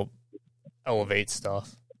that to help elevate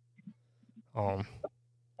stuff.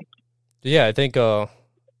 Yeah, I think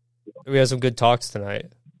we had some good talks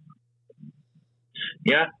tonight.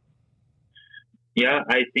 Yeah,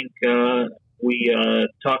 I think we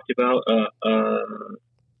talked about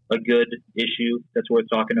a good issue that's worth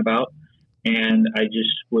talking about, and I just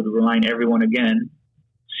would remind everyone again: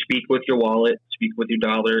 speak with your wallet, speak with your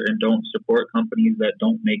dollar, and don't support companies that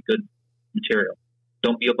don't make good material.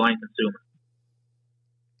 Don't be a blind consumer.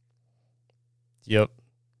 Yep.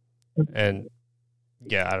 And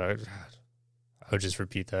yeah, I would just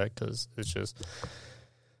repeat that because it's just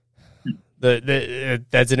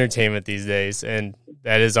that's entertainment these days, and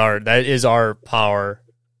that is our power.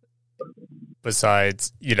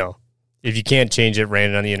 Besides, if you can't change it,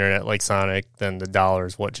 ran it on the internet like Sonic, then the dollar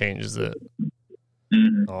is what changes it.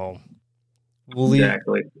 Mm-hmm. We'll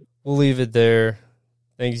leave it there.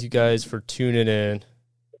 Thanks you guys for tuning in.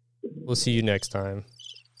 We'll see you next time.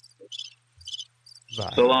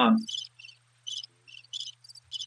 Bye. So long.